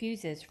it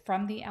diffuses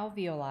from the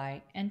alveoli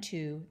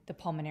into the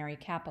pulmonary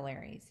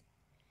capillaries.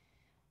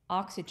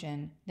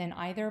 Oxygen then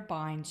either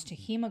binds to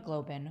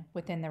hemoglobin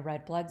within the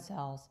red blood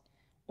cells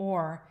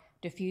or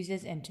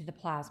diffuses into the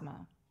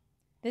plasma.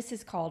 This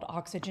is called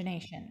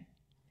oxygenation.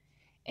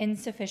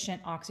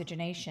 Insufficient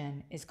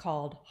oxygenation is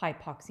called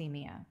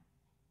hypoxemia.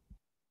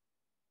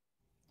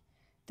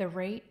 The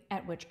rate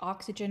at which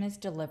oxygen is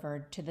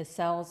delivered to the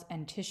cells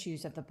and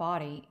tissues of the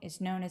body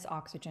is known as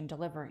oxygen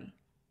delivery.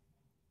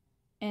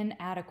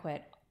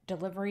 Inadequate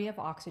delivery of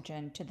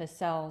oxygen to the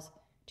cells,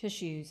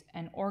 tissues,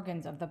 and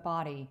organs of the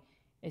body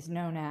is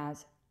known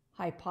as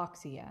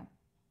hypoxia.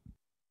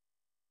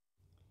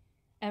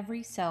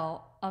 Every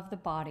cell of the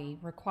body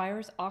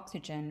requires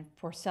oxygen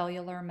for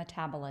cellular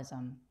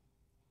metabolism.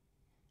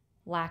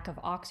 Lack of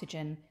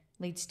oxygen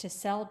leads to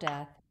cell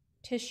death,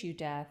 tissue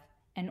death,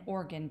 and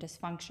organ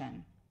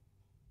dysfunction.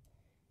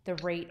 The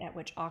rate at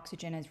which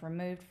oxygen is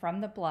removed from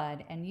the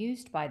blood and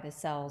used by the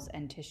cells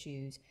and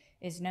tissues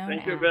is known as...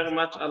 Thank you very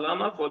much,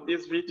 Alana, for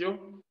this video.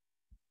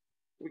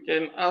 We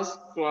can ask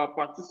to our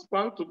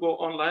participants to go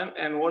online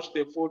and watch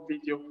the full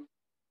video.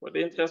 For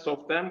the interest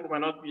of time, we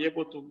might not be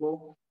able to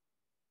go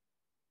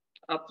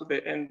up to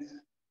the end.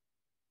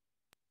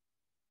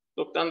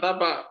 Dr.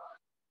 Ndaba,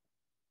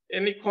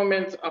 any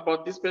comments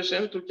about this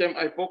patient who came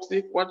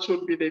hypoxic? What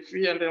should be the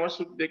fee and then what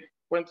should they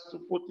want to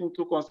put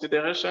into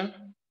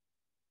consideration?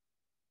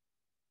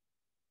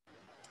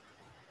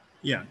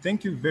 Yeah,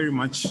 thank you very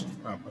much,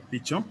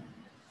 Papytcho.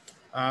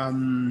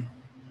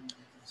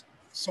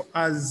 So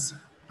as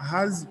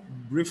has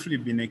briefly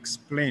been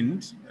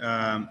explained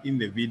in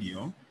the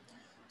video,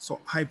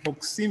 so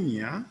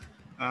hypoxemia,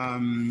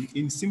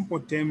 in simple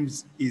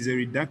terms, is a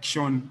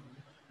reduction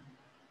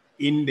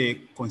in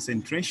the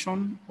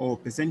concentration or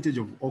percentage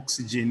of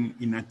oxygen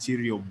in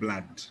arterial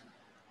blood,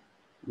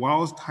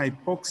 whilst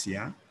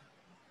hypoxia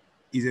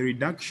is a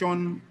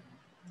reduction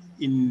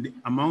in the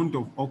amount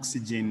of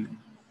oxygen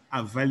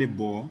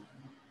available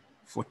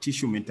for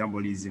tissue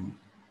metabolism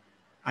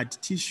at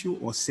tissue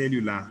or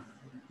cellular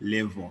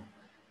level.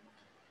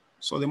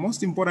 So the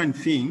most important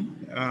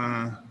thing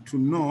to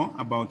know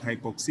about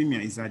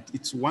hypoxemia is that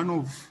it's one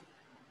of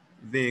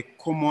the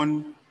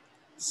common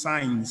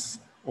signs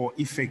or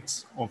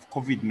effects of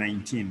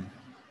COVID-19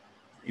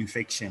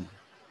 infection.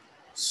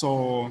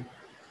 So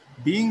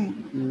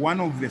being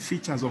one of the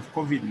features of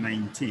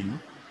COVID-19,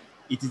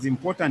 it is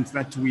important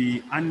that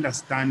we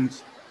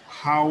understand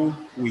how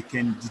we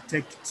can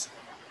detect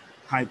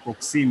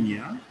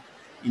hypoxemia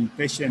in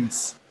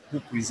patients who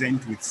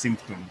present with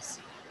symptoms.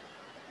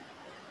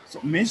 So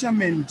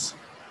measurement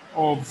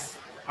of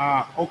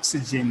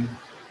oxygen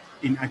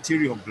in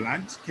arterial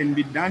blood can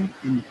be done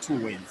in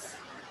two ways.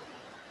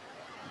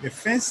 The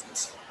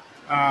first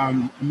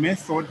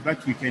method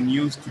that we can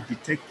use to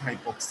detect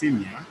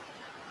hypoxemia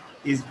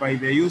is by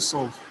the use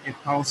of a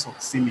pulse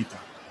oximeter.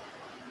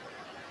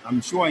 I'm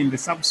sure in the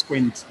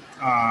subsequent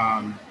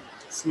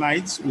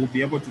slides, we'll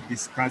be able to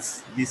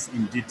discuss this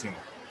in detail.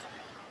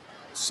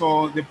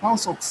 So the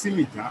pulse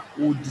oximeter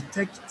will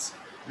detect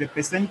the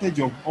percentage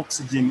of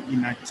oxygen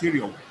in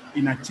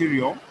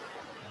arterial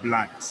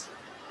blood.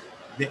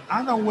 The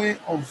other way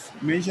of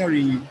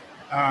measuring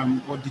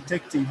or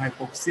detecting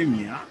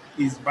hypoxemia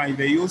is by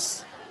the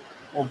use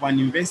of an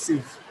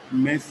invasive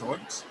method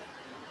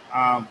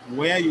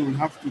where you will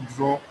have to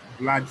draw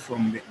blood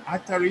from the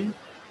artery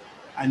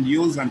and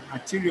use an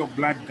arterial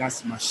blood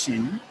gas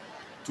machine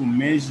to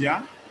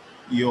measure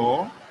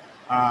your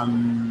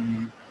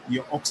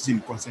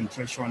oxygen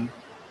concentration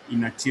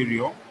in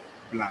arterial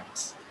blood.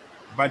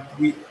 But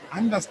we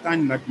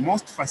understand that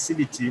most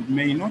facilities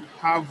may not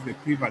have the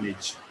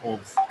privilege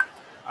of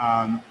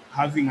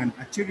having an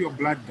arterial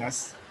blood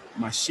gas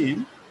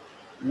machine,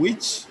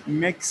 which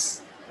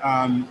makes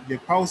the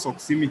pulse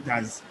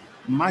oximeters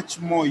much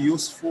more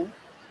useful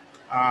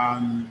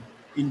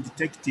in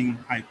detecting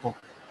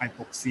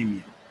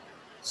hypoxemia.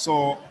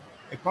 So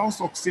a pulse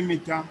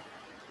oximeter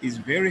is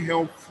very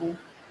helpful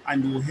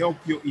and will help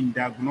you in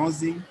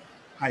diagnosing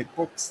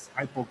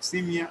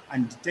hypoxemia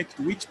and detect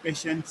which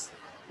patients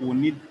will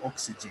need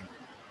oxygen.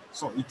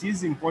 So it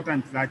is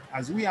important that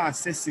as we are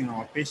assessing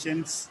our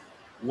patients,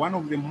 one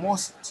of the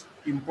most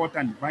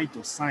important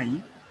vital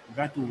signs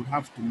that we will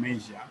have to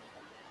measure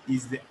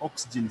is the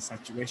oxygen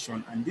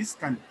saturation. And this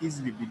can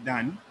easily be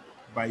done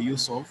by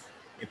use of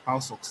a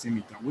pulse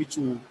oximeter, which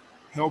will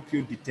help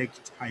you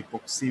detect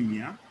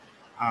hypoxemia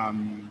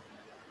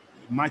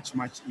much,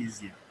 much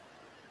easier.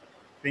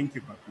 Thank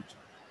you, Papytcho.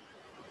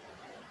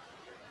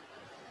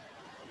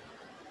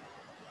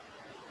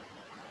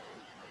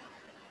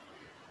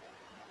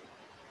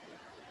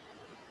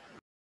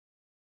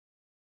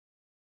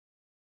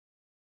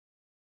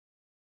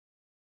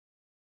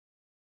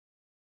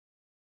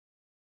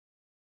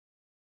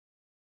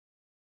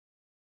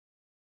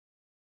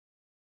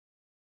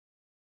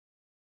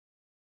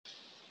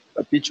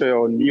 Papytcho,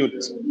 you're on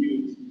mute.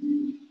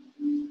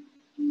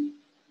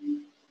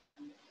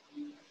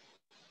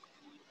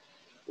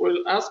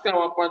 We'll ask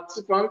our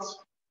participants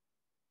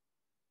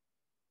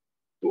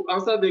to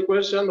answer the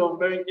question of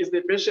whether is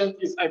the patient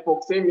is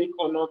hypoxemic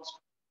or not,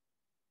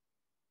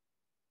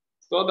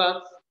 so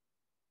that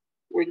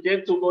we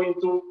get to go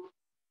into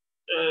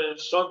a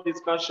short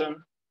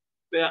discussion.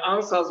 Their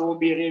answers will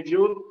be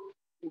reviewed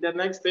in the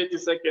next 30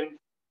 seconds.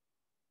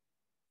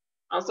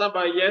 Answer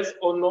by yes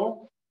or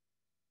no,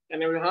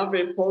 and we have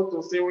a poll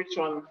to see which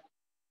one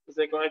is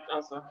the correct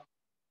answer.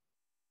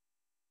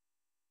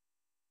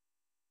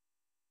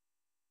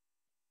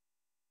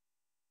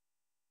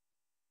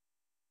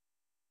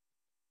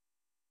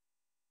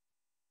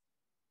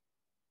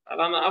 And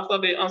then after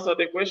they answer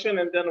the question,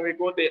 and then we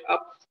go the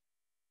up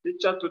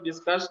picture to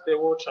discuss the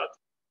whole chart.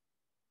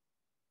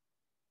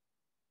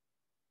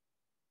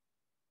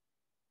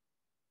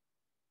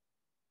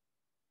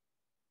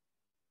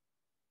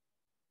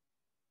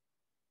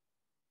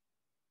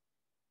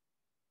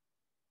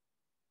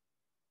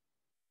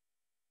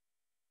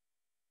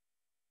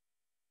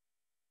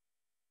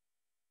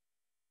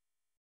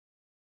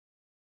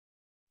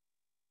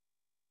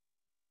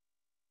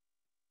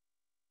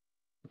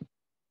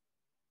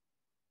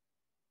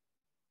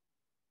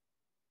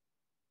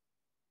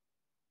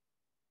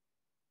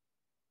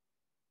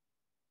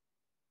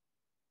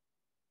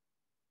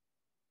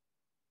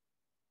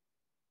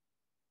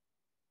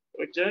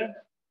 Okay.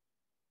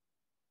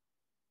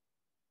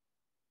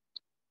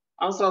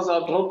 Answers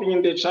are dropping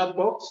in the chat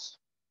box.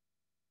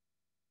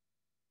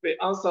 The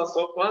answers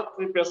so far,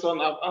 3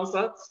 persons have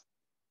answered.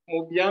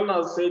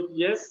 Mubiana said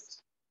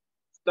yes.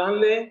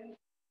 Stanley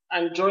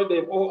and Joy,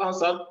 they've all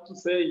answered to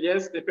say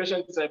yes, the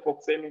patient is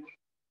hypoxemic.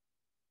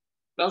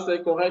 That's the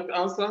correct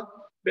answer.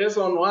 Based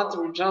on what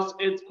we just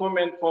heard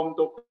comment from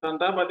Dr.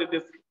 Ndaba,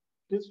 the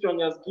description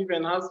he has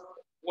given us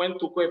when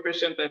to call a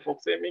patient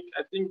hypoxemic.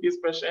 I think this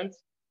patient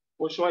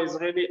for sure is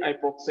really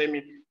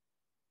hypoxemic.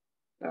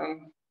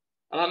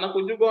 Alana,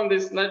 could you go on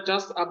this slide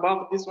just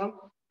above this one?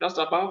 Just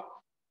above?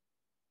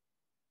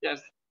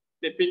 Yes,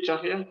 the picture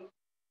here.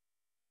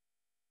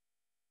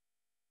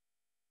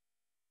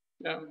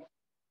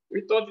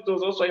 We thought it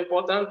was also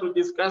important to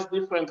discuss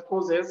different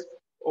causes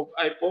of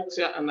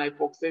hypoxia and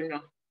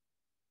hypoxemia.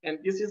 And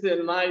this is a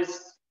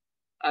nice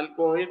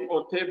algorithm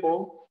or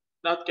table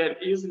that can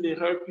easily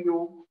help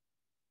you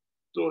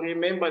to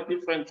remember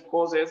different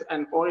causes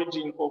and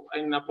origin of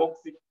an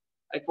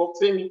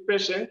hypoxemic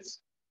patient.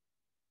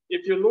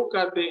 If you look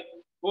at the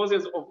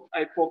causes of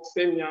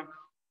hypoxemia, it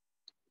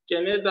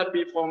can either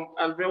be from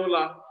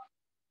alveolar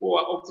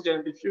poor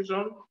oxygen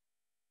diffusion,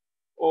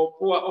 or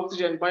poor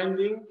oxygen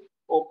binding,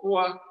 or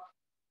poor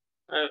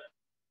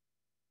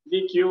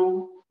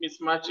VQ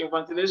mismatching,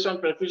 ventilation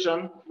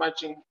perfusion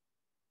matching.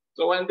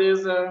 So when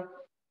there's a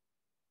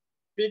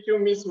VQ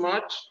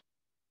mismatch,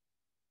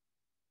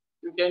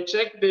 you can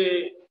check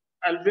the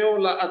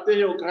alveolar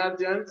arterial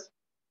gradient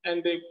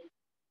and the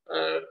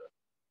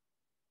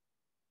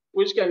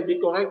which can be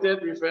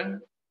corrected with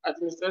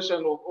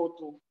administration of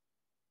O2.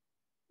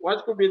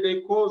 What could be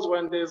the cause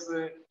when there's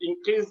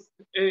increased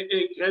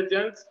AA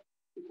gradient?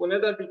 It will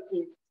either be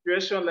in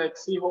situation like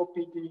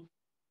COPD.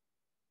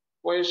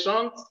 For a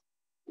shunt,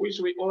 which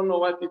we all know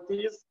what it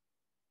is,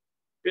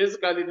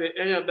 basically the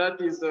area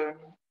that is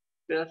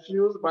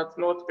perfused but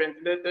not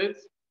ventilated.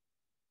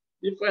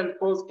 Different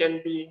cause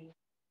can be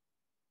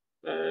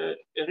a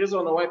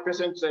reason why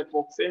patient is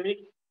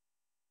hypoxemic.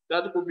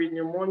 That could be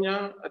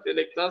pneumonia,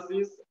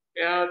 atelectasis,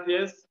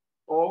 ARDS,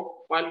 or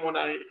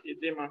pulmonary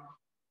edema.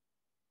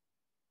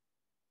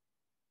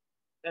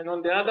 And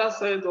on the other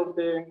side of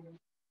the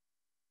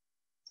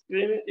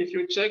screen, if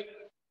you check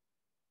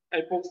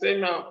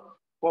hypoxemia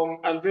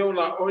from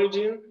alveolar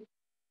origin,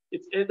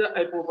 it's either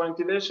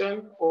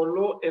hypoventilation or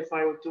low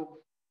FiO2.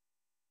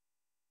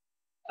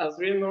 As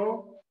we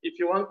know, if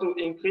you want to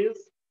increase,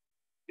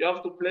 you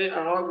have to play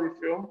around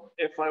with your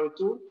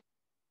FiO2.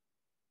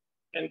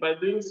 And by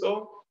doing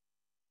so,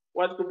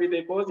 what could be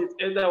the cause? It's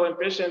either when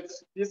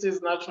patients, this is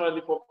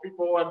naturally for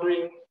people who are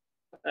doing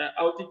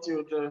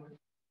altitude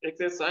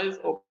exercise,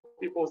 or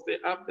people stay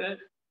up there.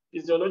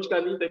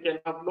 Physiologically, they can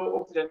have low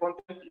oxygen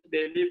content if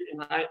they live in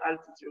high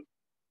altitude.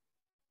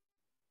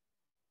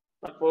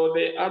 But for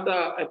the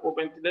other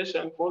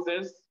hypoventilation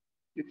causes,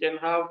 you can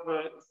have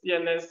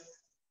CNS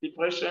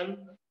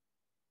depression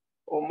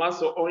or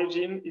muscle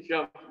origin if you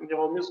have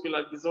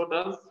neuromuscular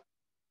disorders,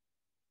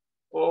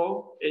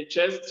 or a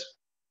chest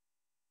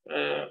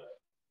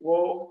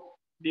wall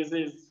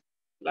disease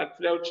like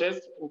flared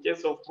chest in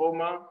case of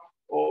trauma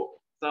or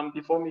some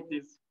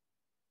deformities.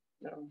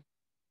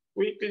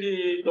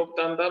 Quickly,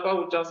 Dr. Ndaba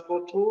will just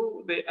go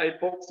through the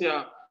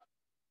hypoxia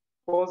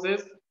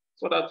causes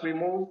so that we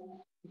move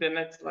to the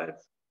next slide.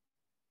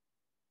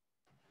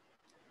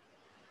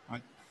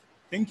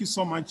 Thank you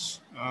so much,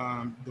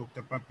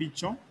 Dr.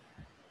 Papytcho.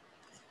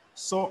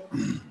 So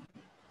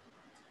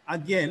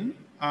again,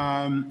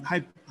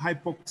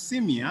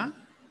 hypoxemia,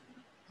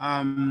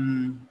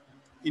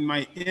 in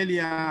my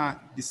earlier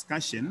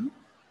discussion,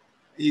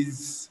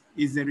 is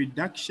a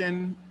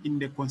reduction in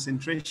the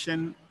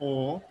concentration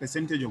or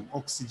percentage of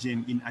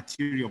oxygen in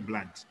arterial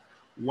blood,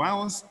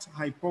 whilst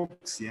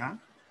hypoxia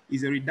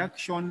is a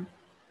reduction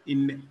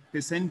in the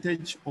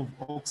percentage of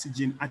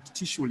oxygen at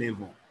tissue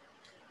level,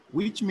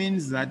 which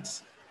means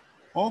that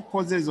all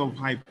causes of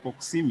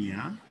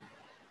hypoxemia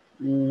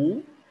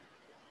will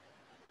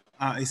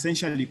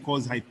essentially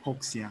cause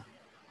hypoxia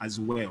as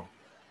well.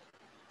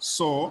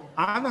 So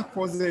other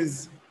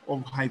causes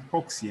of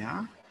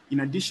hypoxia,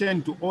 in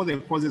addition to all the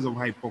causes of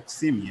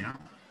hypoxemia,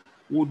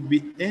 would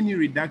be any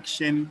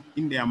reduction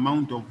in the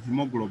amount of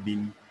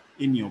hemoglobin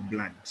in your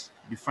blood,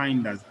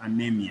 defined as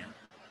anemia.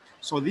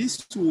 So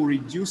this will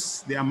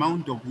reduce the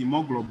amount of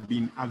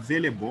hemoglobin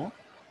available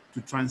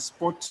to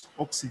transport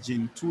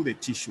oxygen to the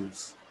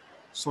tissues.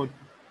 So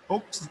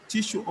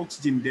tissue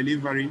oxygen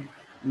delivery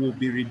will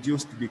be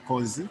reduced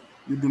because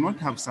you do not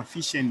have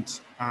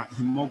sufficient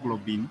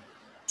hemoglobin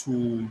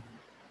to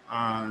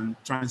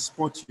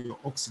transport your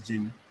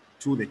oxygen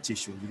to the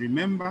tissues.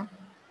 Remember,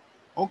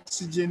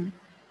 oxygen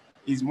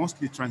is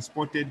mostly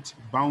transported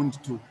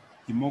bound to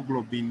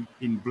hemoglobin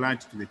in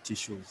blood to the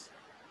tissues.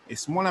 A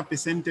smaller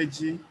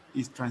percentage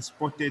is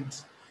transported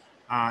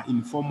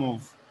in form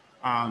of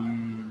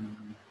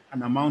an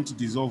amount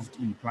dissolved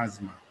in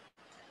plasma.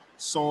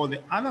 So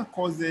the other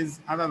causes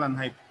other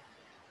than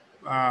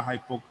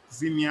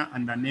hypoxemia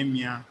and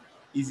anemia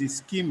is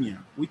ischemia,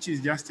 which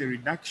is just a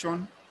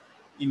reduction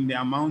in the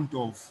amount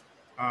of,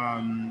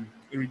 a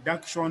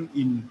reduction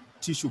in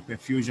tissue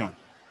perfusion.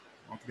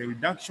 Okay, the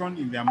reduction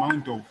in the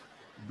amount of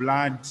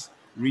blood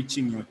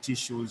reaching your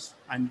tissues.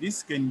 And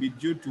this can be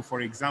due to,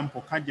 for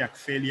example, cardiac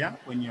failure,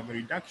 when you have a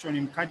reduction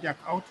in cardiac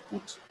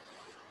output,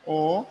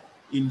 or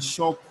in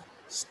shock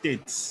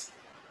states.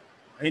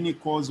 Any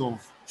cause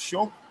of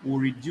shock will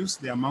reduce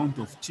the amount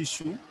of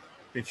tissue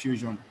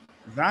perfusion.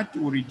 That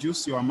will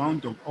reduce your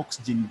amount of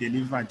oxygen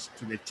delivered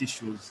to the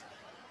tissues,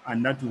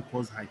 and that will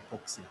cause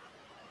hypoxia.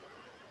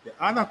 The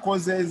other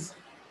causes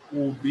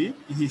will be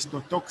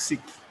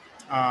histotoxic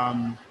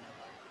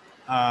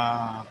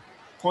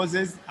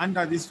causes.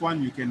 Under this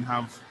one, you can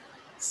have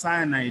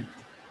cyanide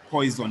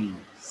poisoning.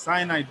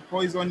 Cyanide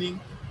poisoning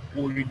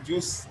will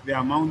reduce the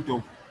amount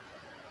of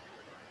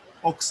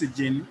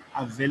oxygen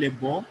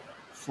available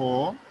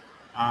for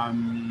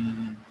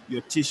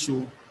your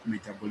tissue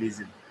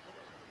metabolism.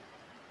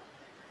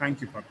 Thank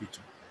you,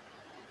 Papytcho.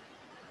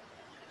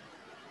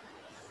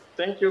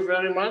 Thank you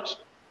very much.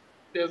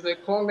 There's a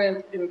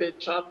comment in the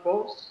chat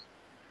box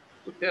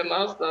to tell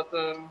us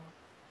that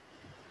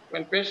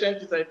when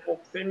patient is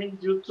hypoxemic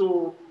due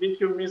to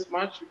VQ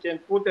mismatch, you can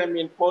put them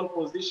in prone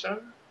position,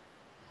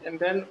 and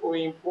then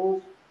we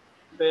improve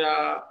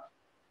their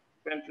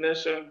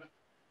ventilation.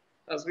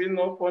 As we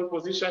know, prone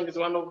position is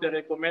one of the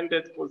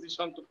recommended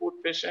positions to put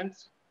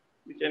patients.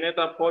 You can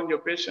either prone your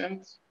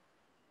patient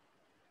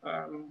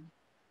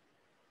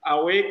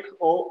awake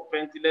or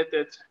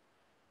ventilated.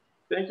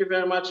 Thank you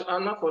very much,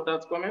 Anna, for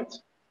that comment.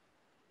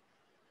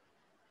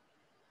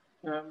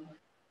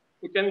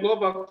 We can go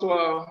back to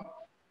our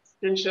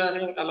screen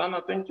sharing.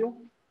 Alana, thank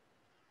you.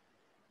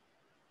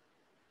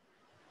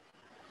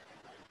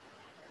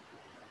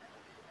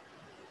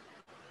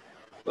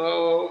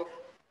 So,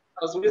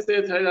 as we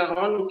said earlier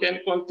on, we can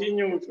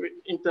continue with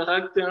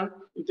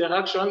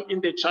interaction in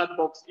the chat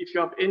box. If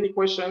you have any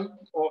question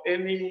or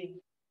any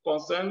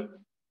concern,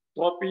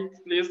 drop it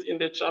please in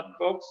the chat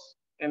box,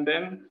 and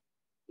then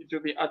it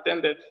will be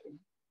attended.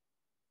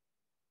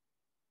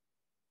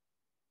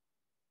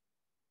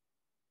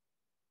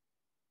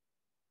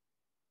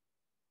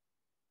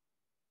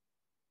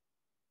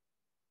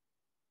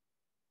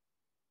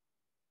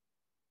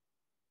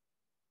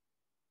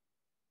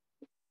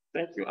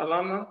 Thank you,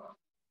 Alana.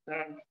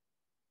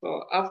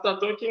 So after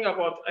talking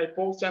about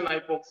hypoxia and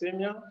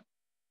hypoxemia,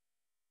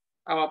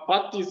 our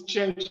practice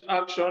change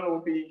action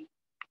will be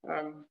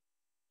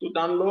to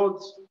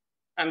download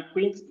and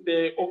print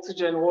the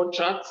oxygen ward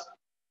chart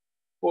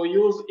for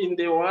use in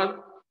the ward.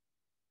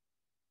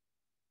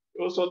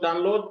 Also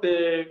download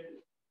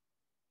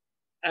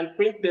and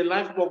print the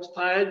Lifebox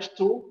Triage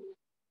tool.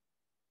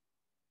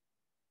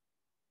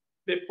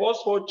 The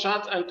post-ward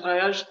chart and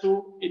triage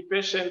tool in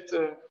patient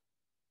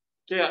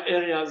care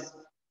areas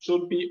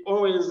should be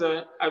always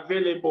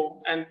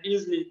available and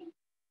easily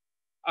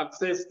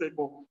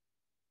accessible.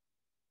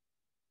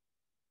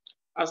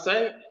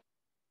 Assign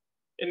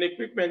an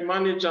equipment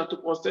manager to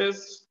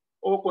process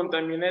all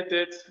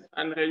contaminated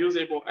and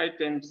reusable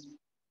items.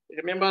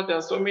 Remember, there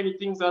are so many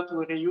things that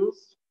we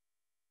reuse,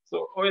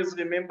 so always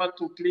remember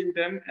to clean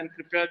them and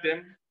prepare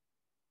them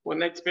for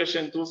next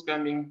patient who's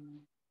coming.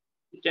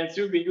 It can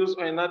still be used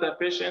on another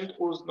patient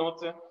who's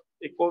not a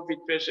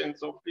COVID patient,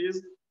 so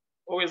please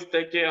always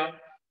take care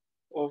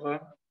of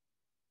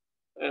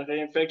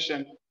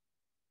reinfection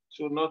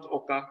should not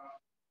occur.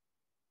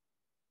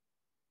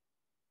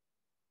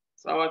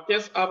 So our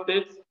case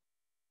update,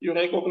 you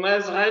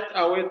recognize right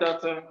away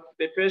that the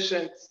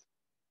patient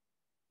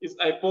is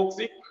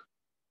hypoxic.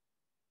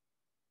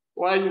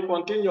 While you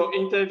continue your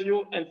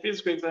interview and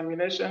physical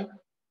examination,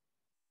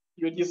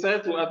 you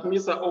decide to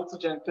administer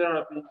oxygen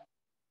therapy.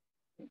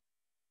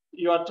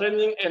 You are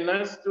training a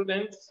nurse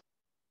student,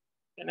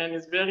 and then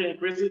it's very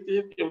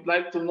inquisitive. He would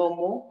like to know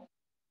more.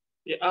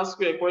 He asks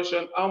you a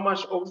question: how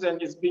much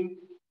oxygen is being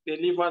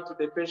delivered to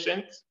the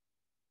patient?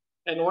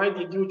 And why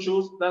did you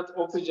choose that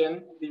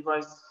oxygen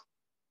device?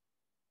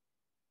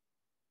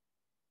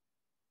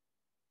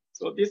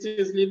 So this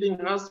is leading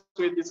us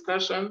to a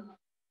discussion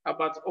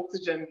about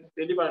oxygen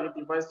delivery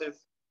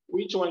devices,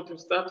 which one to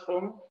start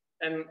from,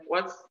 and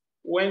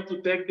when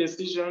to take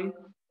decision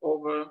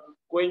of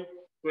going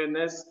to a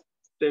next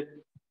step.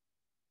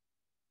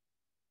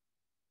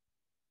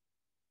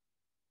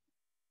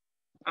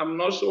 I'm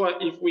not sure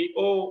if we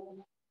are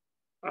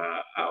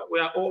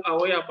all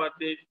aware about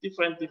the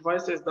different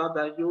devices that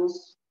are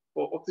used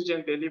for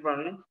oxygen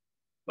delivery,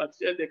 but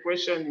here the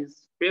question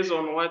is, based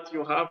on what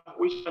you have,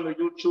 which one will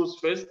you choose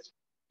first?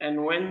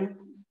 And when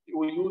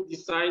will you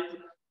decide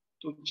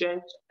to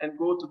change and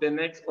go to the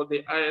next or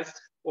the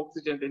highest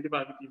oxygen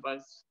delivery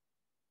device?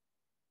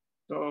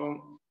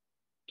 So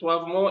to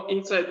have more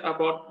insight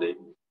about the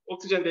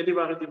oxygen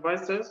delivery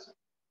devices,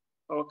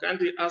 I'll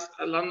kindly ask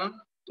Alana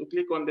to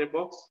click on the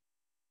box.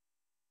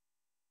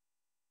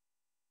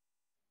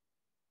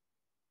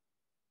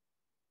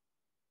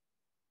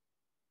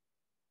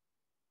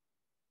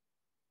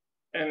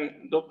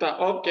 And Dr.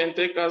 Hope can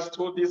take us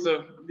through these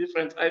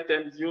different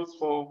items used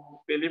for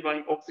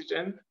delivering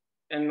oxygen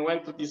and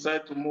when to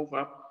decide to move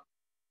up.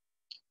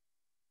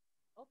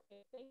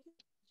 Okay, thank you.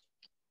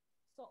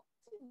 So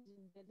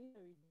oxygen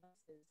delivery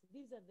devices,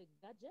 these are the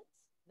gadgets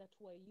that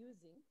we're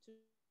using to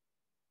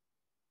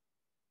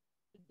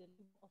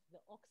deliver of the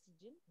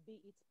oxygen,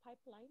 be it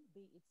pipeline,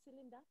 be it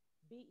cylinder,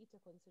 be it a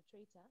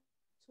concentrator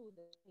to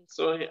the patient.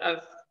 So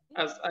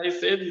as I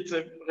said, it's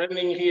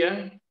running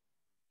here.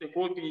 There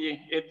could be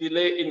a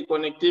delay in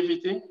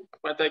connectivity,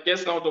 but I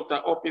guess now Dr.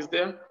 Hope is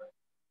there.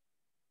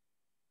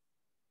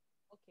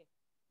 Okay,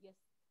 yes.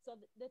 So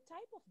the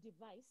type of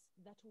device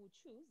that you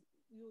choose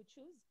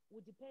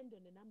would depend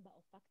on a number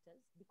of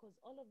factors because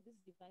all of these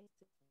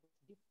devices have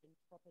different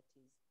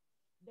properties.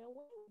 The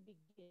way we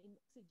begin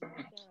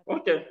oxygen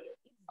therapy. Okay.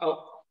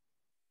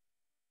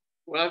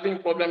 We're having a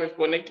problem with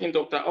connecting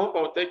Dr. Hope.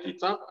 I'll take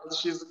it up as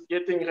she's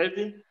getting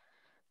ready.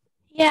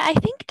 Yeah, I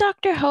think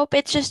Dr. Hope,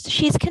 it's just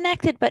she's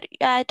connected, but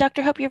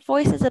Dr. Hope, your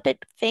voice is a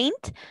bit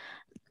faint.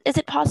 Is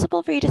it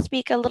possible for you to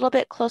speak a little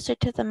bit closer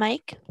to the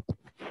mic?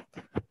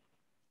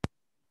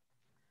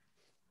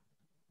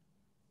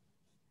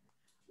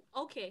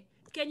 Okay,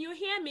 can you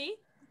hear me?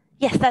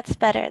 Yes, that's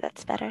better.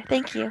 That's better.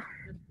 Thank you.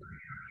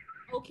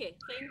 Okay,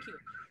 thank you.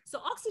 So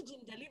oxygen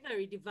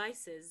delivery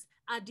devices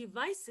are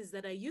devices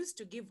that are used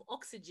to give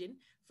oxygen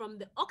from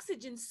the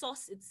oxygen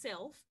source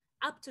itself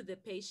up to the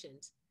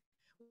patient.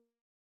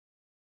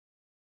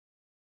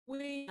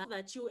 We know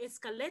that you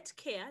escalate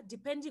care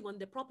depending on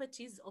the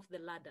properties of the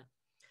ladder.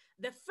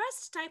 The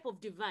first type of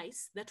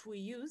device that we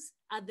use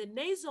are the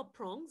nasal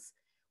prongs,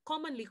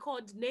 commonly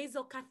called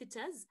nasal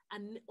catheters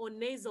or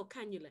nasal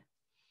cannula.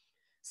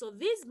 So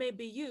these may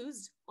be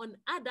used on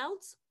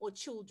adults or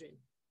children.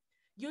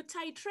 You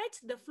titrate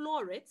the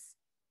flow rates.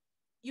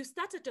 You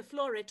start at a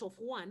flow rate of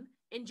 1,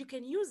 and you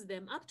can use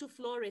them up to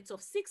flow rates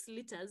of 6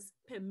 liters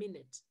per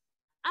minute.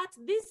 At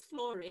these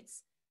flow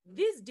rates,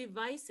 these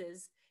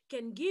devices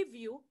can give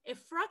you a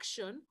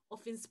fraction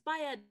of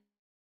inspired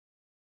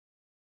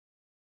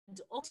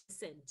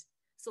oxygen.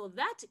 So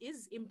that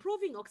is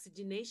improving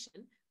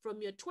oxygenation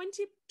from your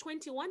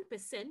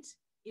 21%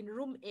 in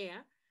room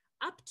air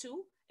up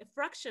to a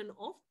fraction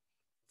of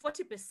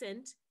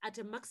 40% at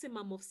a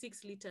maximum of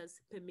 6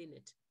 liters per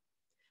minute.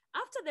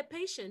 After the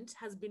patient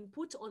has been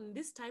put on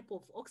this type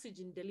of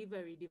oxygen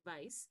delivery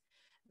device,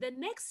 the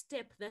next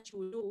step that you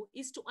will do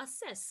is to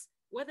assess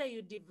whether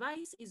your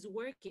device is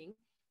working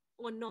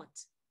or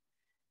not.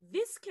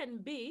 This can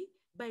be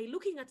by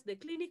looking at the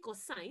clinical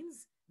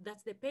signs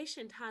that the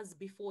patient has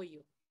before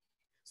you.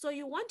 So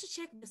you want to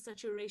check the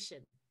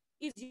saturation.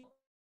 Is your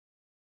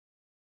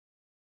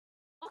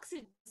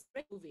oxygen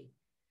moving?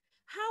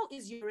 How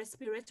is your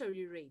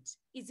respiratory rate?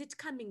 Is it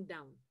coming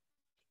down?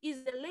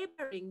 Is the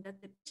laboring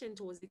that the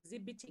patient was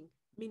exhibiting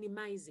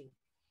minimizing?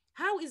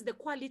 How is the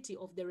quality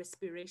of the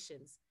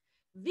respirations?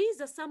 These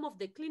are some of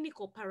the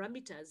clinical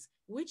parameters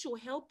which will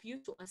help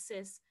you to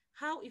assess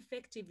how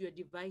effective your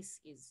device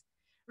is.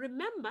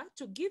 Remember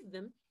to give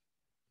them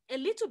a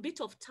little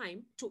bit of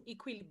time to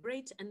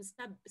equilibrate and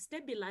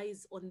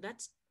stabilize on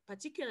that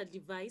particular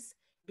device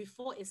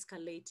before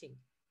escalating.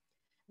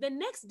 The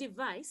next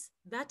device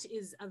that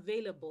is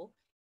available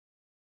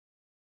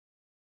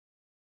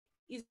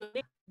is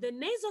the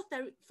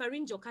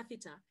nasopharyngeal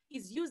catheter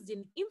is used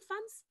in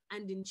infants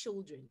and in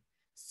children.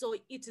 So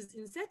it is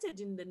inserted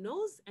in the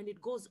nose and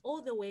it goes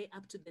all the way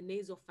up to the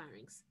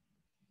nasopharynx.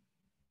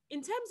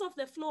 In terms of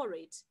the flow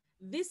rate,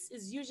 this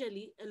is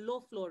usually a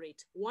low flow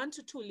rate, 1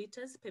 to 2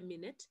 liters per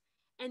minute,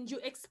 and you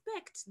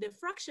expect the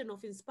fraction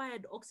of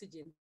inspired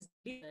oxygen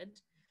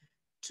delivered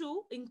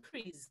to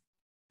increase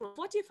from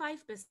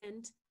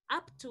 45%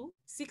 up to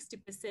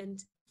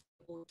 60%.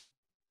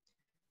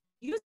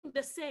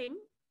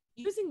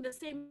 Using the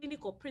same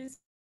clinical principle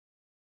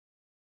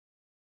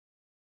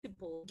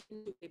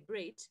to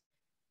vibrate,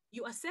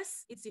 you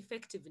assess its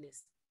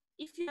effectiveness.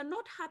 If you are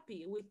not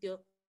happy with your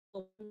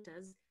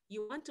parameters,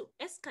 you want to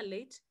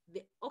escalate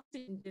the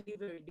oxygen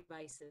delivery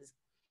devices.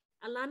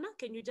 Alana,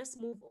 can you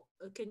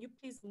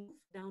please move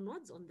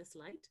downwards on the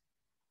slide?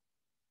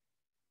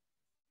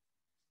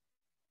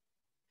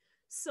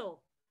 So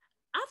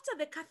after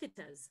the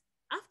catheters,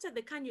 after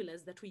the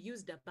cannulas that we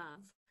used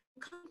above,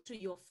 come to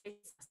your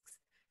face masks.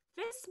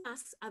 Face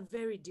masks are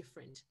very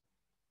different.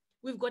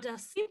 We've got a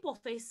simple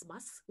face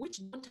mask,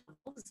 which don't have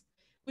holes.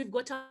 We've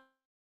got our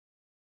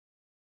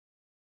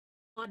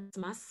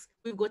masks.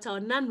 We've got our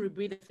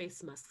non-rebreather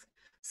face masks.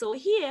 So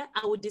here,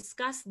 I will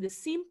discuss the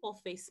simple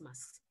face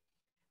masks.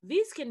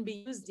 These can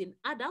be used in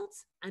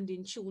adults and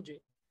in children.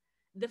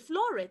 The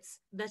flow rates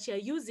that you're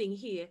using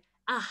here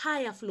are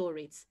higher flow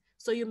rates.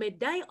 So you may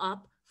dial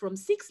up from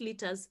 6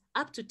 liters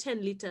up to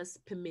 10 liters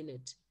per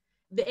minute.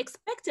 The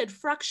expected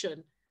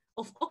fraction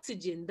of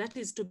oxygen that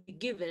is to be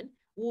given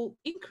will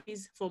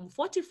increase from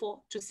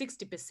 44 to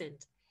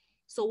 60%.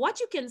 So what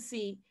you can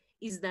see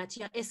is that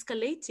you're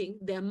escalating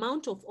the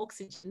amount of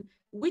oxygen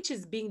which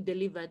is being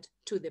delivered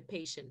to the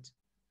patient.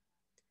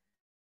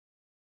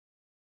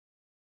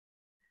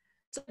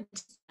 So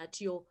that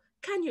your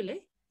cannula,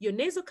 your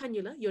nasal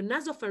cannula, your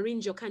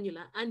nasopharyngeal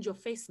cannula, and your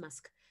face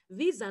mask,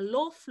 these are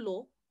low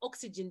flow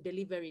oxygen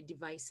delivery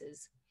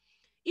devices.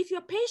 If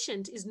your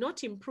patient is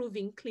not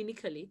improving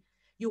clinically,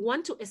 you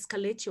want to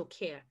escalate your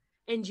care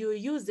and you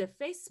use a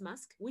face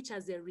mask which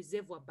has a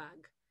reservoir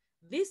bag.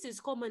 This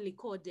is commonly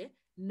called a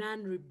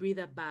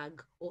non-rebreather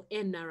bag or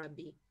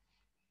NRB.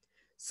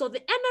 So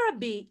the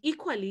NRB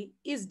equally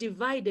is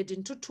divided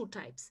into two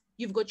types.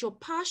 You've got your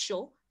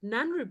partial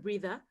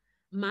non-rebreather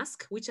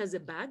mask, which has a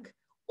bag,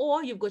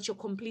 or you've got your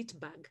complete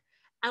bag.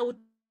 I would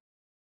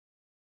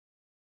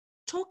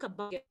talk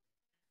about it.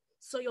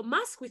 So your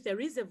mask with a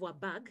reservoir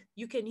bag,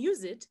 you can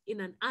use it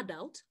in an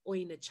adult or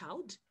in a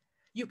child.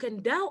 You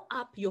can dial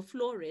up your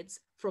flow rates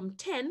from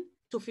 10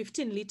 to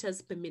 15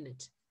 liters per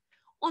minute.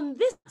 On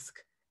this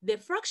mask, the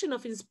fraction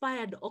of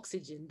inspired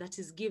oxygen that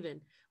is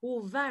given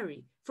will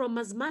vary from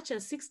as much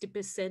as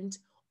 60%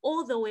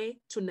 all the way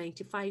to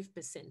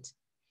 95%.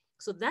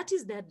 So that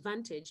is the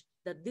advantage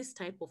that this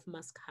type of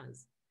mask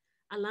has.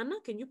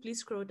 Alana, can you please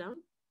scroll down?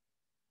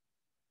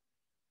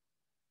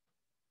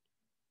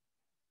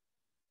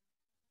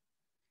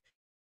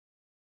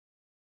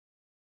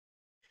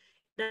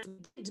 That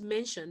we did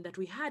mention that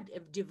we had a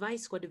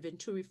device called a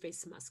Venturi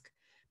face mask.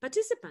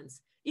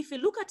 Participants, if you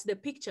look at the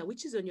picture,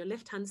 which is on your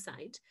left-hand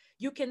side,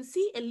 you can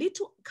see a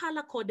little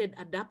color-coded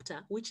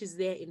adapter, which is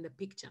there in the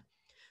picture.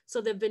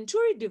 So the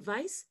Venturi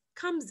device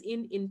comes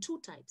in two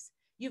types.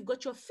 You've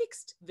got your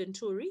fixed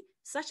Venturi,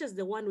 such as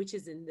the one which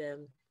is in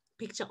the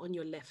picture on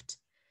your left.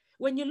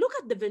 When you look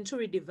at the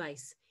Venturi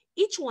device,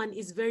 each one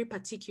is very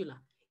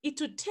particular. It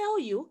will tell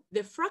you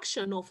the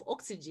fraction of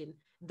oxygen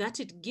that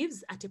it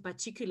gives at a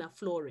particular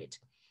flow rate.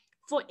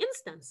 For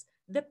instance,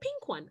 the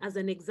pink one, as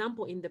an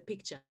example in the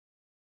picture,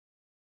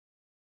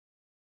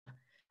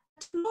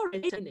 flow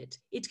rate in it,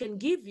 it can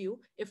give you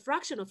a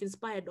fraction of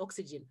inspired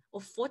oxygen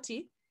of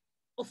 40%.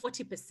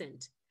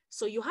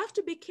 So you have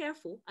to be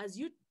careful as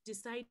you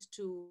decide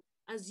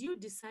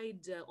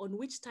on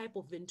which type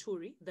of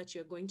Venturi that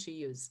you're going to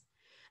use.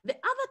 The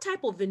other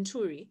type of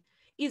Venturi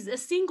is a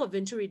single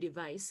Venturi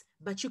device,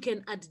 but you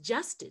can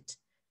adjust it.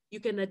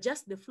 You can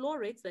adjust the flow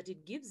rates that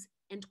it gives,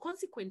 and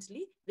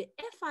consequently, the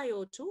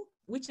FiO2,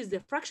 which is the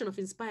fraction of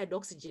inspired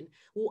oxygen,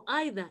 will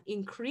either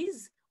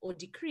increase or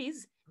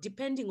decrease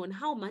depending on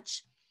how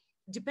much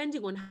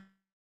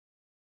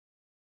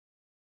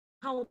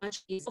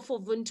is. For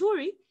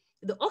Venturi,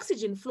 the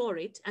oxygen flow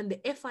rate and the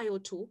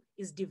FiO2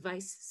 is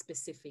device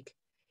specific.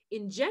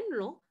 In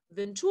general,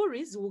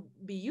 Venturis will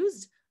be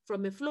used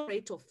from a flow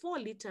rate of 4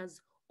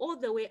 liters all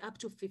the way up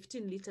to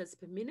 15 liters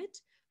per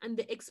minute, and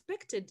the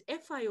expected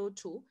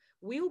FiO2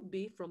 will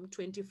be from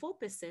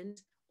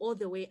 24% all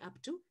the way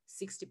up to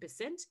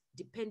 60%,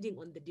 depending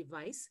on the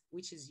device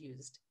which is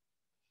used.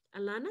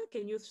 Alana,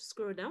 can you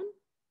scroll down?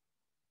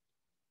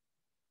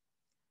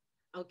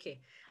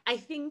 Okay, I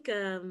think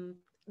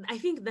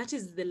that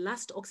is the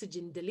last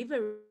oxygen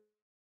delivery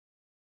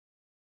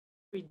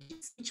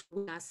which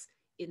we ask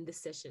in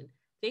this session.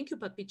 Thank you,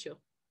 Papytcho.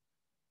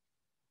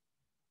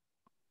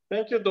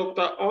 Thank you,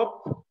 Dr.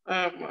 Opp.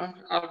 I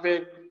have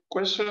a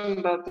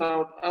question that I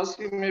would ask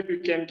you. Maybe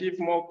you can give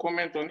more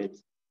comment on it.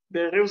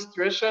 The real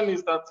situation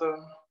is that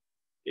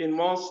in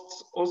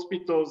most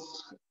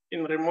hospitals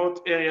in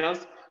remote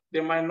areas,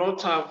 they might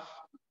not have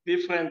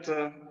different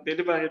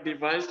delivery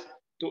device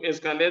to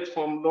escalate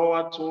from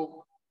lower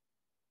to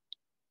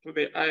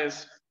the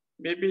highest.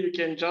 Maybe you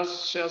can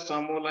just share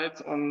some more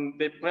light on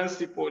the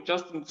principle,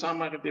 just in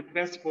summary, the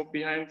principle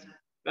behind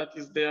that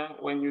is there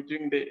when you're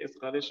doing the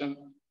escalation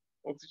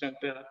oxygen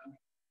therapy.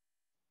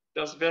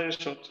 Just very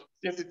short,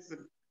 since it's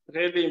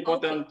really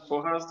important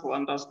for us to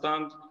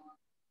understand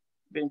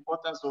the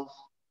importance of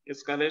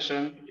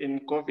escalation in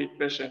COVID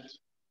patients.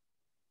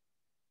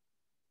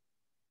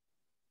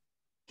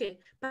 Okay,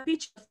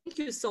 Papytcho, thank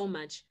you so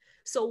much.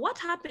 So what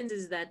happens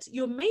is that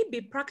you may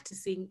be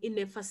practicing in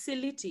a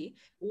facility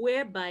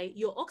whereby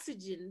your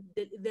oxygen,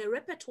 the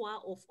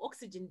repertoire of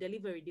oxygen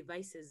delivery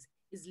devices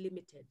is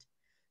limited.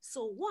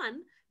 So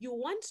one, you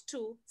want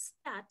to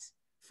start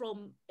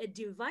from a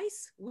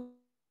device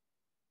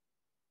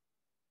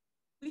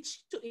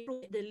which to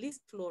improve the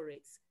least flow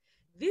rates.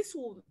 This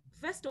will,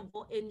 first of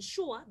all,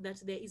 ensure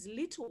that there is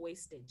little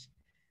wastage.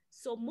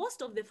 So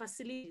most of the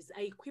facilities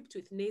are equipped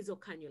with nasal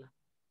cannula.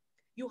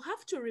 You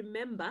have to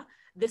remember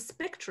the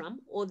spectrum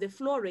or the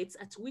flow rates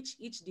at which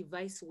each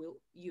device will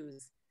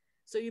use.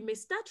 So you may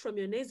start from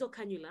your nasal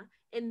cannula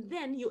and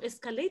then you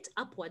escalate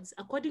upwards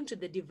according to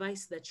the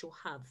device that you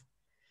have.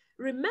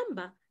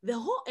 Remember, the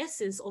whole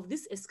essence of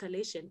this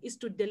escalation is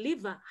to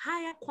deliver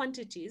higher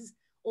quantities,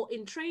 or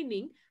in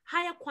training,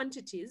 higher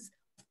quantities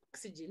of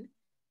oxygen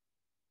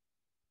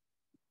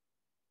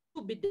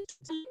to be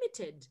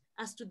limited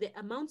as to the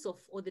amounts of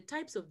or the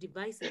types of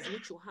devices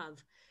which you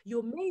have,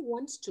 you may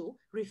want to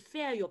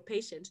refer your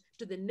patient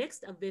to the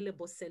next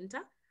available center.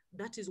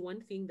 That is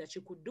one thing that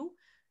you could do,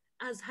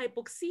 as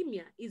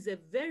hypoxemia is a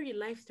very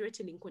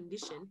life-threatening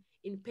condition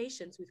in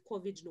patients with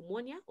COVID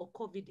pneumonia or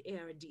COVID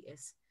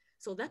ARDS.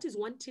 So that is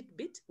one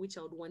tidbit which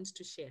I would want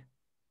to share.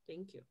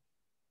 Thank you.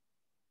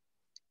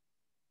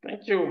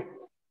 Thank you.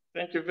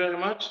 Thank you very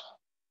much.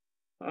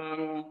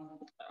 I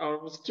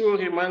will still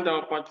remind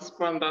our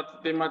participants that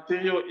the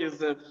material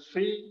is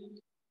free.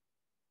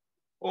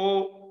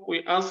 All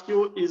we ask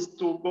you is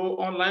to go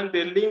online.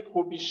 The link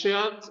will be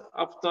shared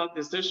after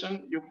the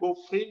session. You go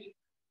free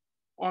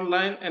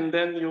online and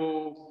then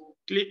you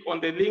click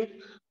on the link,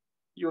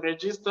 you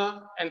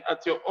register, and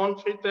at your own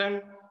free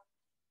time,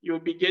 you'll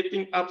be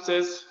getting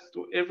access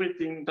to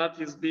everything that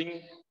is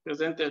being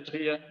presented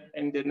here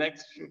in the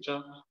next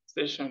future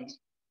sessions.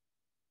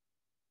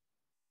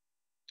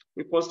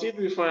 We proceed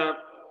with our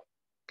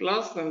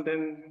class, and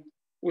then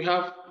we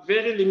have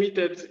very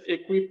limited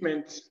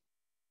equipment.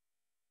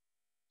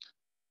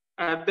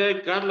 Are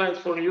there guidelines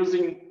for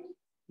using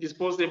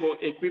disposable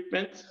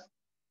equipment?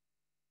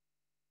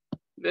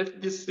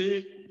 Let's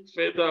see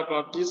further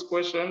about this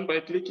question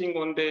by clicking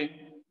on the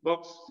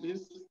box,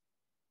 please.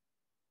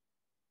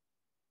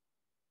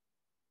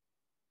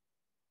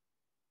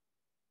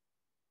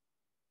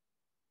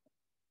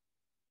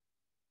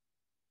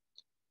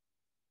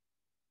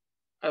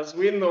 As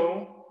we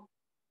know,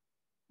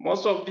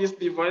 most of these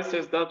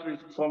devices that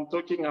I'm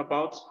talking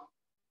about,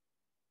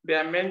 they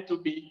are meant to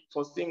be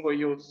for single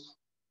use.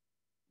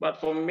 But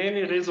for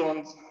many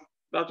reasons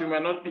that we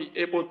might not be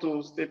able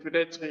to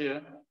stipulate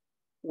here,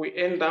 we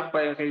end up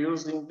by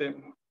reusing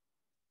them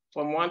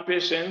from one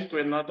patient to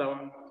another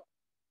one.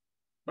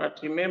 But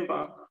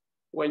remember,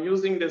 when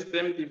using the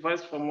same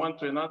device from one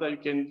to another, you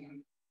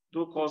can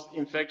do cause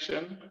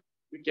infection.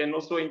 You can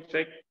also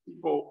infect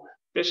people,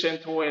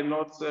 patients who are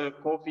not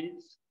COVID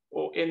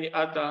or any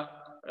other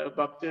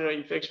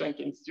bacterial infection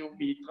can still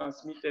be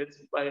transmitted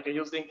by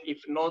reusing if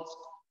not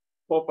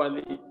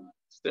properly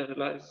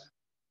sterilized.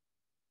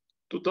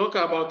 To talk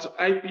about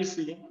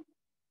IPC,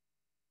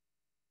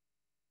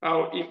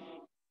 I'll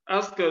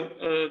ask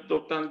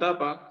Dr.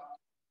 Ndaba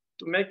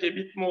to make a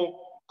bit more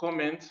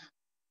comment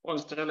on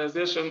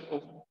sterilization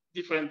of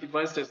different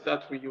devices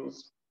that we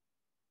use.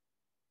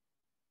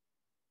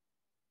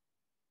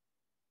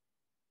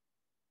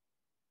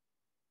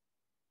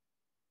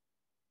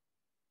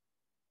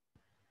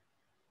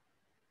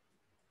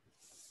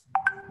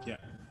 Yeah.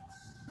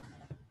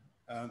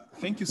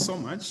 Thank you so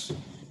much,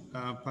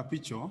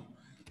 Papytcho.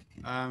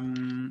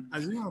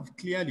 As you have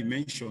clearly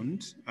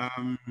mentioned,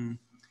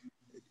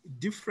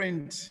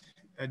 different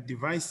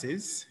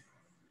devices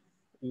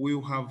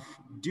will have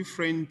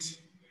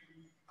different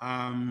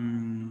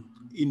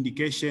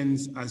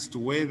indications as to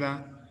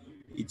whether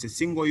it's a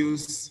single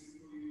use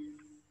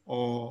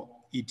or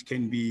it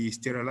can be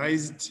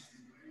sterilized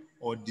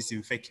or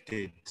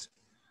disinfected.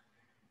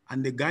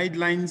 And the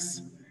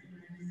guidelines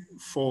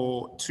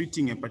for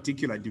treating a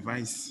particular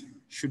device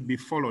should be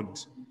followed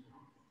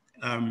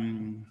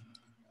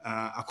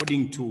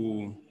according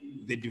to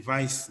the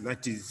device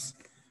that is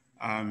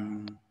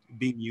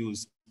being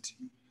used.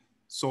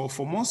 So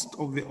for most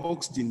of the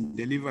oxygen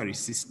delivery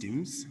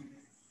systems,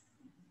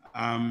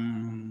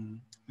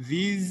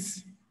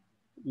 these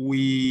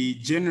we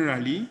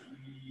generally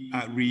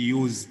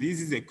reuse. This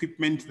is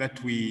equipment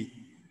that we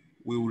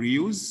will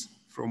reuse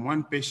from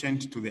one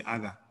patient to the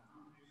other.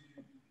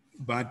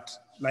 But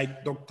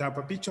like Dr.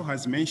 Papytcho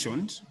has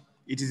mentioned,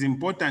 it is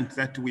important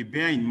that we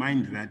bear in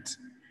mind that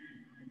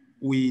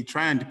we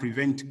try and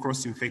prevent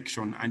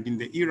cross-infection, and in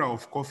the era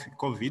of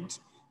COVID,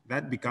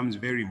 that becomes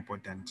very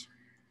important.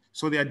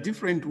 So there are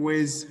different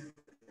ways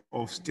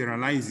of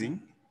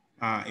sterilizing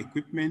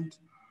equipment,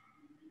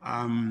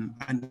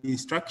 and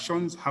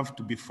instructions have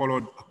to be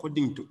followed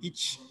according to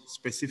each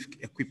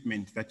specific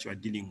equipment that you are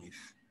dealing with.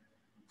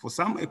 For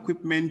some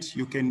equipment,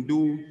 you can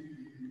do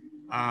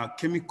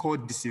chemical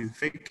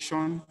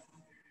disinfection,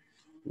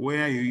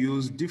 where you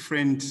use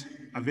different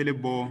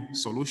available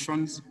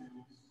solutions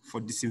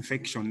for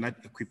disinfection that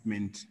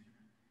equipment,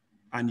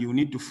 and you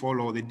need to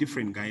follow the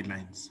different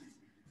guidelines.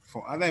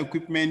 For other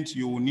equipment,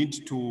 you will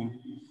need to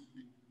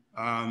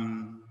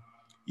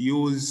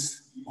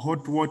use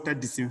hot water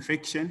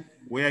disinfection,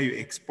 where you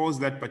expose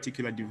that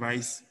particular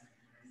device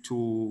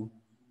to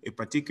a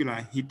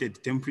particular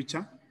heated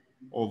temperature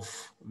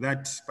of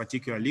that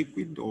particular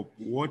liquid or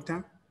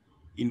water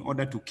in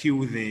order to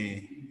kill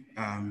the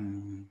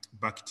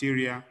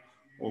bacteria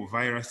or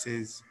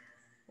viruses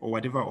or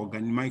whatever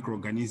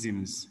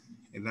microorganisms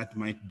that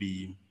might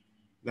be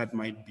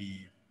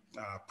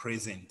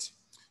present.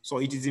 So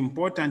it is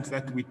important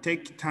that we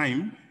take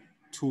time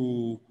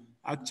to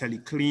actually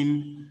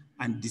clean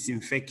and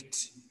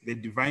disinfect the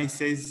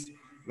devices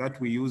that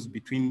we use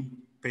between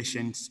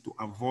patients to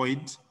avoid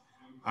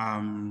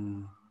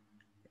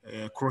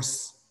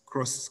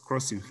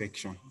cross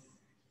infection.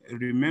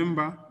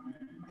 Remember,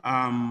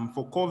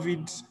 for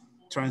COVID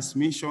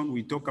transmission,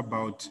 we talk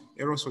about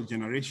aerosol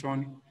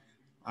generation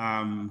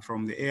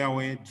from the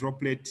airway,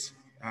 droplet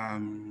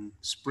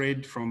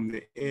spread from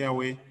the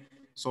airway.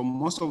 So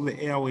most of the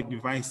airway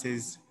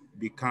devices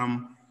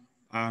become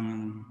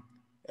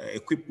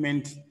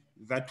equipment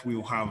that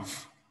will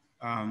have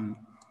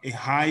a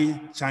high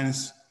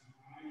chance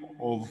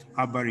of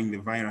harboring the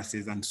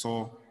viruses. And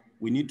so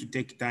we need to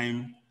take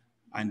time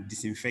and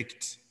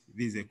disinfect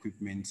these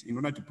equipment in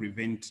order to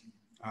prevent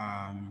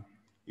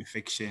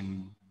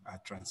infection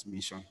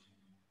transmission.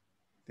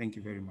 Thank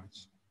you very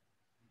much.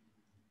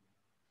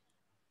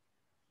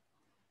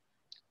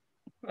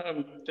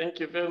 Thank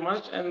you very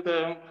much. And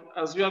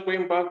as we are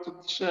going back to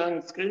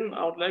sharing screen,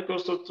 I would like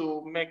also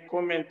to make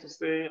comment to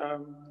say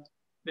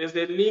there's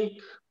a link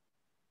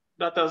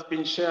that has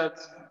been shared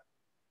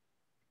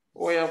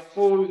where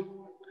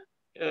full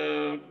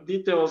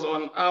details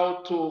on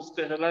how to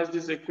sterilize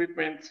this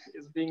equipment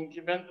is being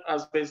given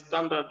as per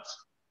standard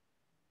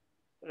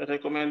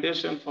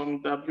recommendation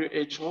from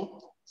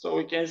WHO. So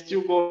we can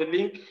still go to the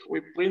link,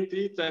 we print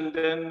it, and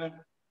then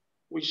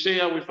we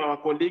share with our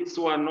colleagues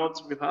who are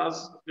not with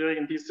us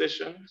during this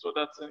session, so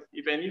that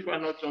even if we are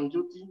not on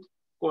duty,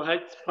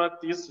 correct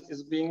practice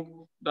is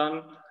being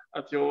done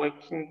at your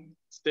working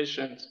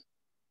stations.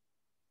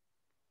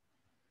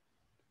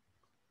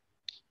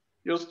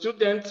 Your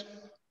student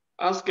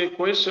ask a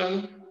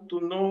question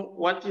to know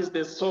what is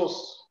the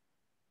source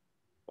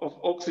of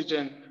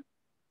oxygen.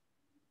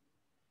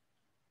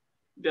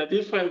 There are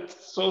different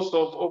sources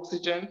of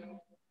oxygen,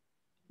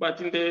 but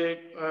in the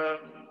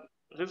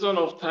reason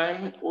of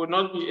time, we'll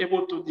not be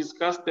able to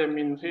discuss them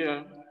in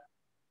here.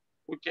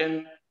 We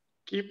can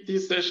keep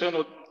this session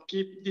or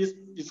keep this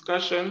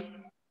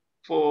discussion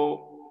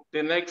for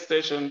the next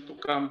session to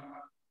come.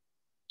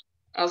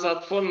 As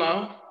at for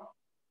now,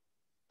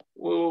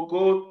 we'll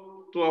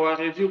go to our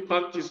review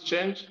practice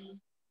change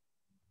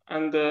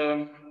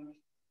and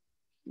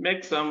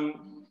make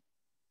some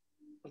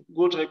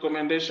good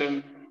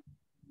recommendation.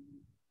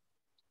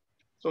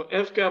 So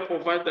healthcare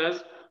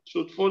providers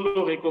should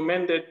follow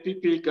recommended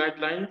PPE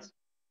guidelines,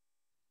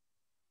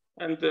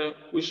 and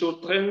we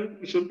should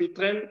be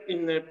trained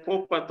in a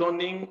proper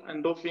donning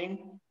and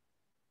doffing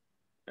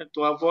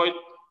to avoid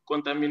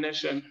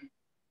contamination.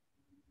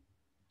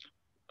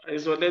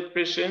 Isolate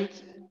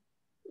patients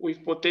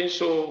with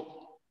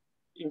potential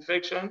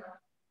infection,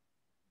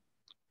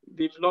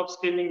 develop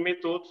screening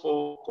method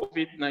for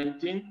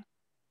COVID-19,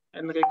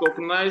 and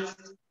recognize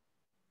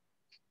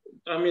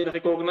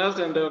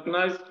and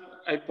diagnose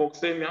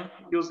hypoxemia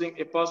using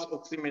a pulse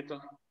oximeter.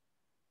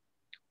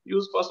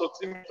 Use pulse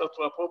oximeter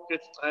to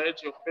appropriate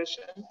triage your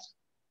patient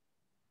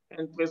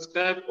and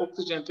prescribe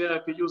oxygen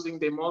therapy using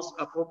the most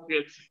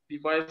appropriate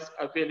device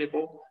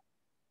available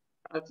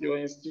at your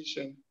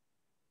institution.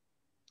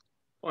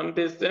 On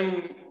the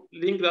same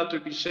link that will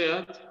be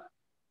shared,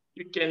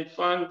 you can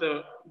find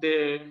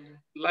the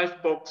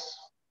Lifebox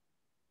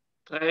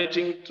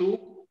triaging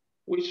tool,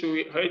 which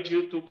we urge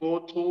you to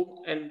go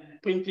through and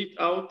print it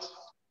out.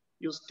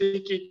 You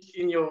stick it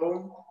in your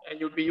home and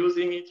you'll be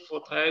using it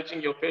for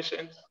triaging your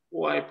patients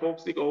who are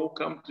hypoxic or who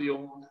come to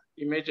your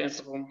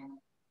emergency room.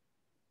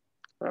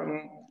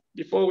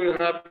 Before we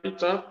wrap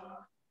it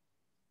up,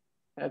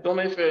 I don't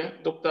know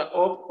if Dr.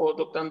 Ob or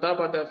Dr.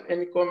 Ndaba have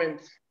any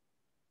comments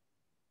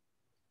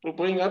to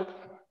bring up.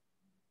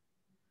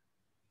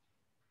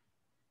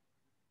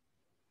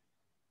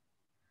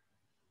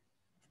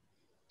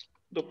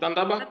 Dr.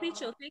 Ndaba?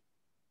 Papytcho,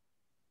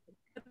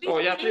 Oh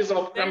yeah, please,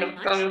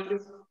 Karen,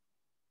 please.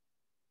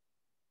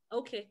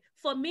 Okay,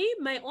 for me,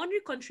 my only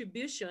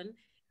contribution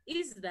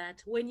is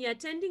that when you're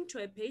attending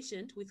to a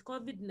patient with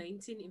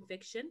COVID-19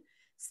 infection,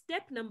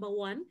 step number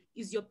one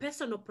is your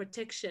personal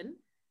protection.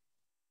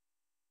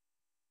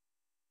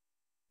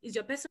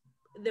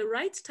 The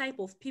right type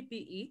of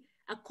PPE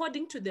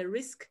according to the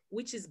risk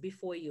which is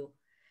before you.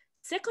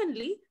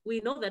 Secondly, we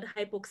know that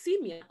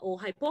hypoxemia or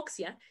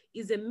hypoxia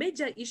is a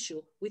major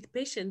issue with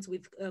patients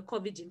with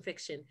COVID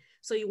infection.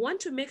 So you want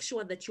to make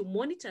sure that you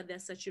monitor their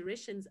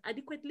saturations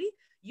adequately,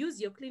 use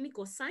your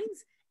clinical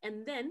signs,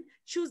 and then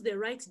choose the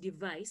right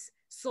device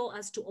so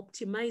as to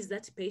optimize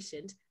that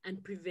patient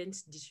and prevent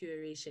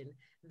deterioration.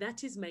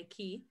 That is my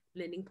key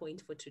learning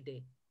point for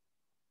today.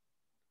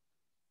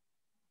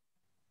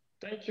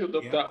 Thank you,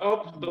 Dr.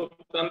 Ob. Dr.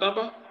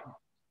 Ndaba?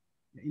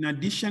 In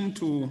addition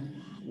to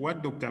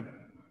what Dr.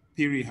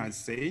 Piri has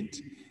said,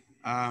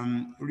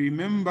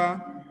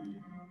 remember,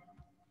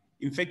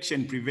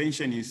 infection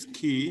prevention is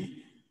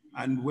key.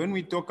 And when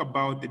we talk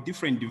about the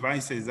different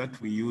devices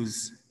that we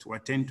use to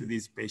attend to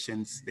these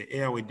patients, the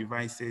airway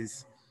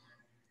devices,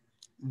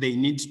 they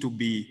need to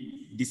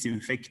be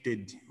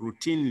disinfected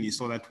routinely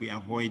so that we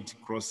avoid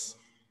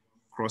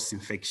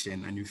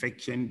cross-infection and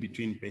infection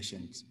between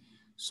patients.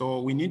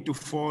 So we need to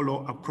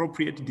follow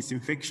appropriate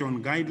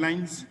disinfection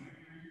guidelines,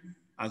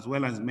 as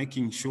well as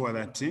making sure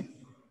that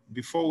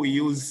before we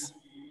use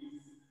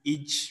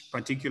each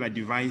particular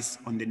device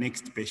on the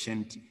next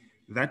patient,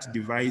 that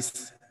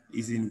device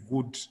is in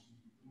good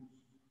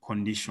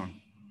condition.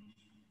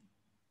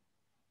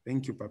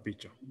 Thank you,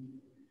 Papytcho.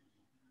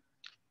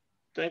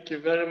 Thank you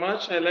very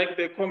much. I like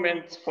the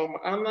comment from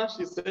Anna.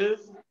 She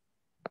says,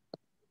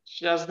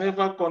 She has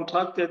never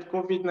contracted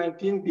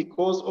COVID-19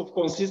 because of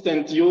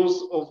consistent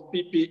use of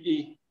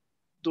PPE.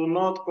 Do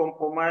not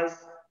compromise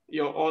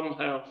your own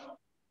health.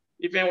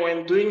 Even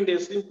when doing the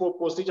simple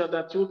procedure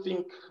that you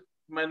think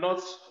might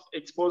not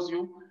expose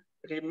you,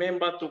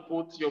 remember to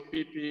put your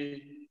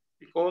PPE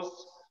because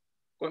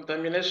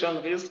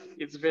contamination risk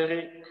is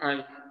very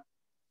high.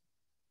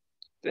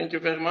 Thank you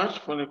very much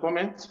for the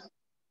comment.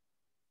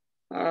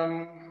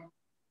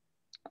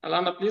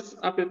 Alana, please,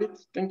 up a bit.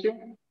 Thank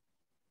you.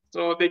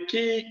 So the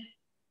key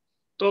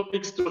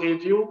topics to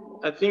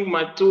review, I think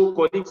my two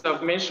colleagues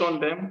have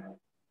mentioned them.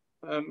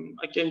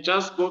 I can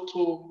just go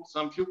through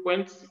some few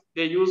points.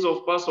 The use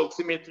of pulse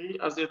oximetry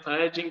as a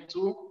triaging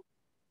tool.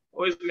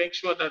 Always make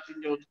sure that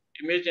in your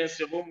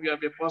emergency room, you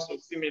have a pulse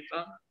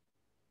oximeter.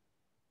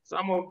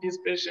 Some of these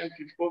patients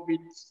with COVID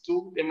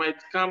too, they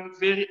might come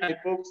very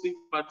hypoxic,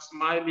 but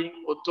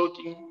smiling or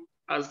talking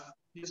as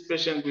this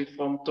patient with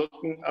from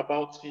talking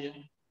about here.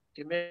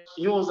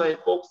 He was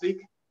hypoxic,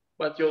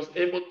 but he was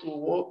able to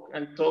walk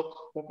and talk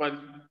properly,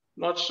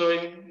 not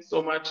showing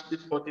so much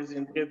difficulties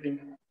in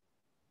breathing.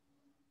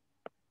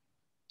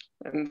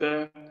 And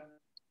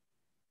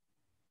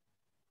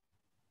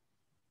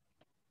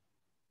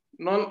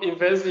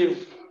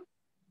non-invasive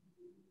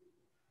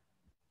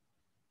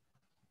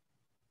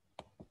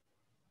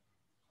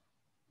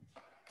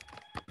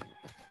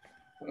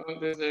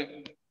there's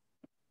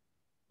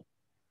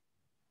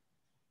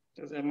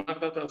a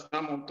mark that has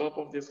come on top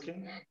of the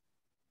screen.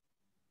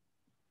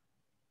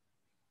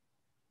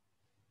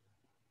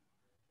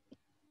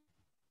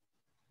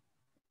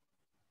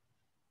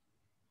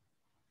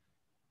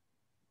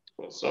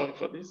 Oh, sorry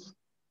for this.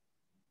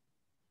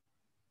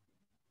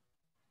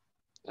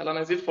 Alan,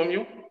 is it from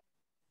you?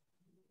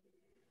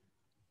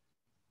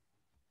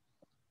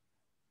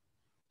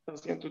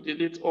 Asking to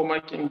delete all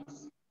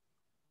markings.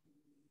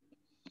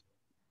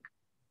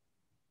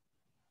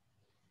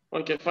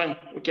 Okay, fine.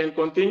 We can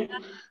continue.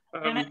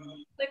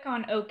 Click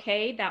on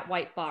OK. That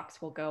white box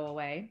will go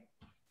away.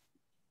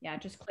 Yeah,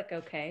 just click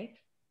OK.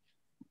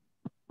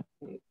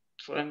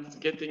 It's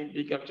getting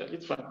big actually.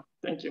 It's fine.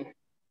 Thank you.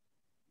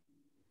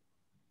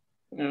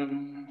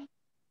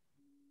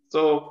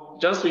 So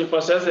just to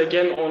emphasize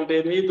again on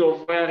the need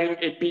of wearing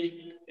a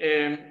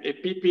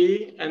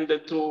PPE and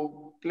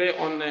to play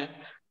on the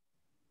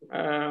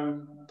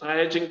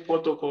triaging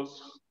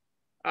protocols.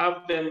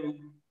 Have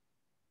them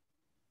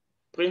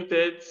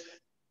printed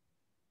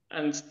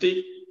and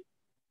stick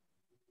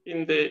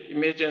in the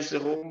emergency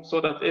room so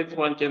that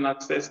everyone can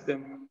access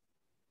them.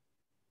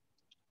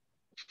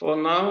 For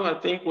now, I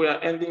think we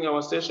are ending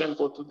our session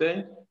for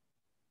today.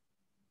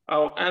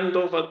 I'll hand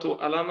over to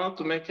Alana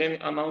to make any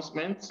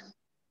announcements.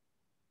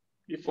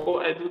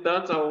 Before I do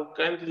that, I will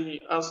kindly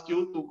ask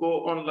you to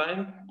go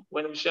online.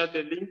 When we share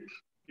the link,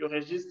 you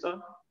register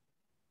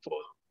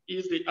for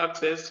easy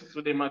access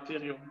to the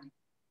material.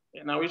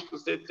 And I wish to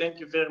say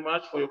thank you very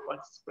much for your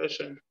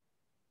participation.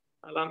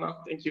 Alana,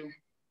 thank you.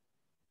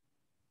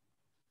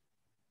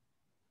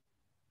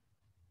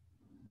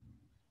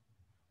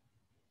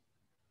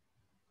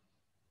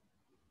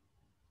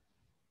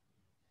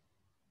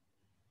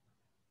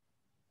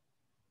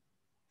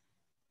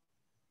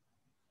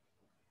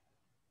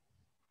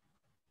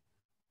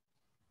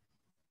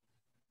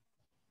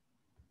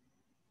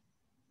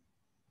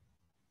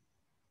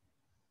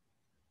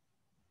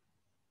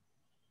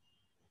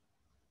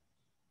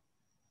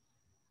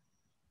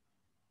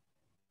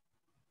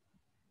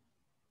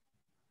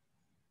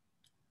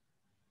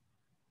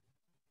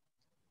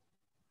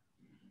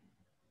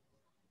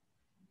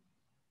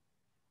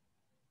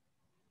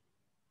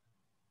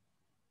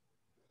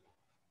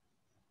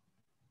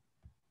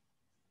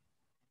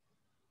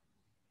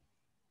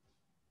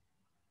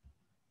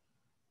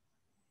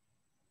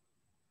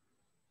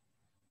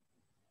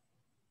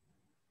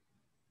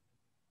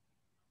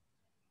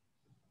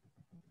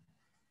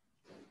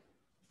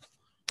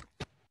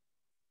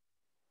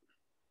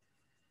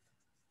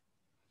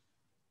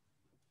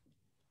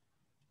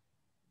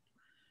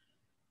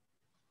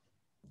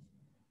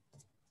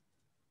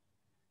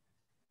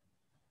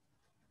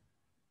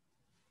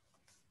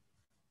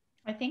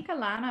 I think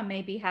Alana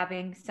may be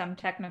having some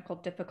technical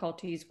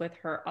difficulties with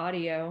her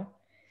audio.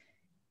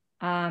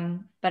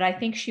 But I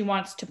think she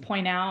wants to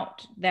point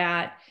out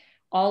that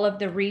all of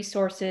the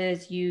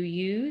resources you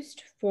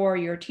used for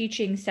your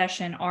teaching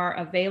session are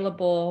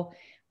available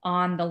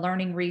on the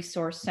Learning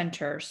Resource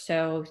Center.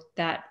 So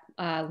that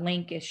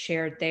link is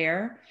shared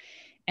there,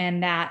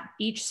 and that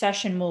each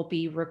session will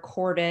be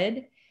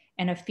recorded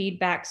and a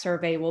feedback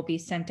survey will be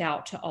sent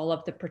out to all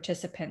of the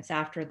participants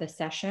after the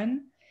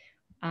session.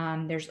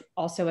 There's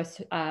also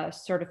a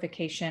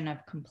certification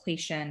of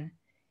completion.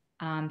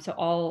 So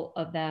all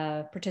of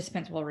the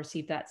participants will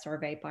receive that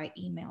survey by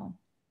email.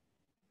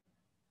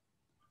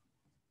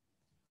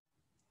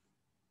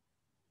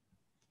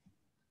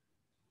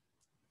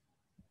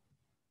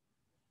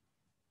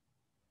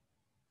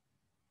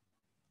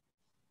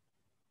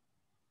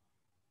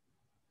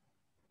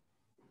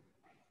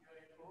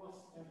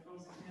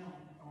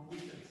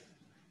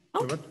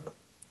 Oh.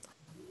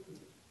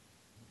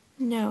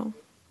 No.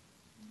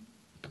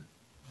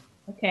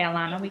 Okay,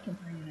 Alana, we can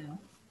hear you now.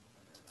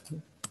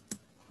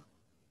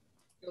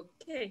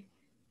 Okay,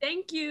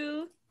 thank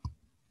you.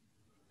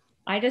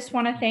 I just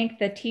want to thank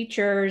the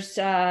teachers,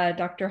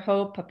 Dr.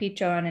 Hope,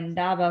 Papytcho, and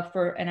Ndaba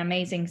for an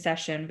amazing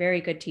session.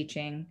 Very good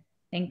teaching.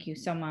 Thank you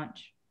so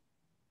much.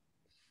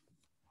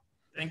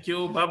 Thank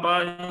you.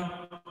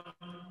 Bye-bye.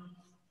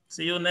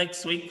 See you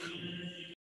next week.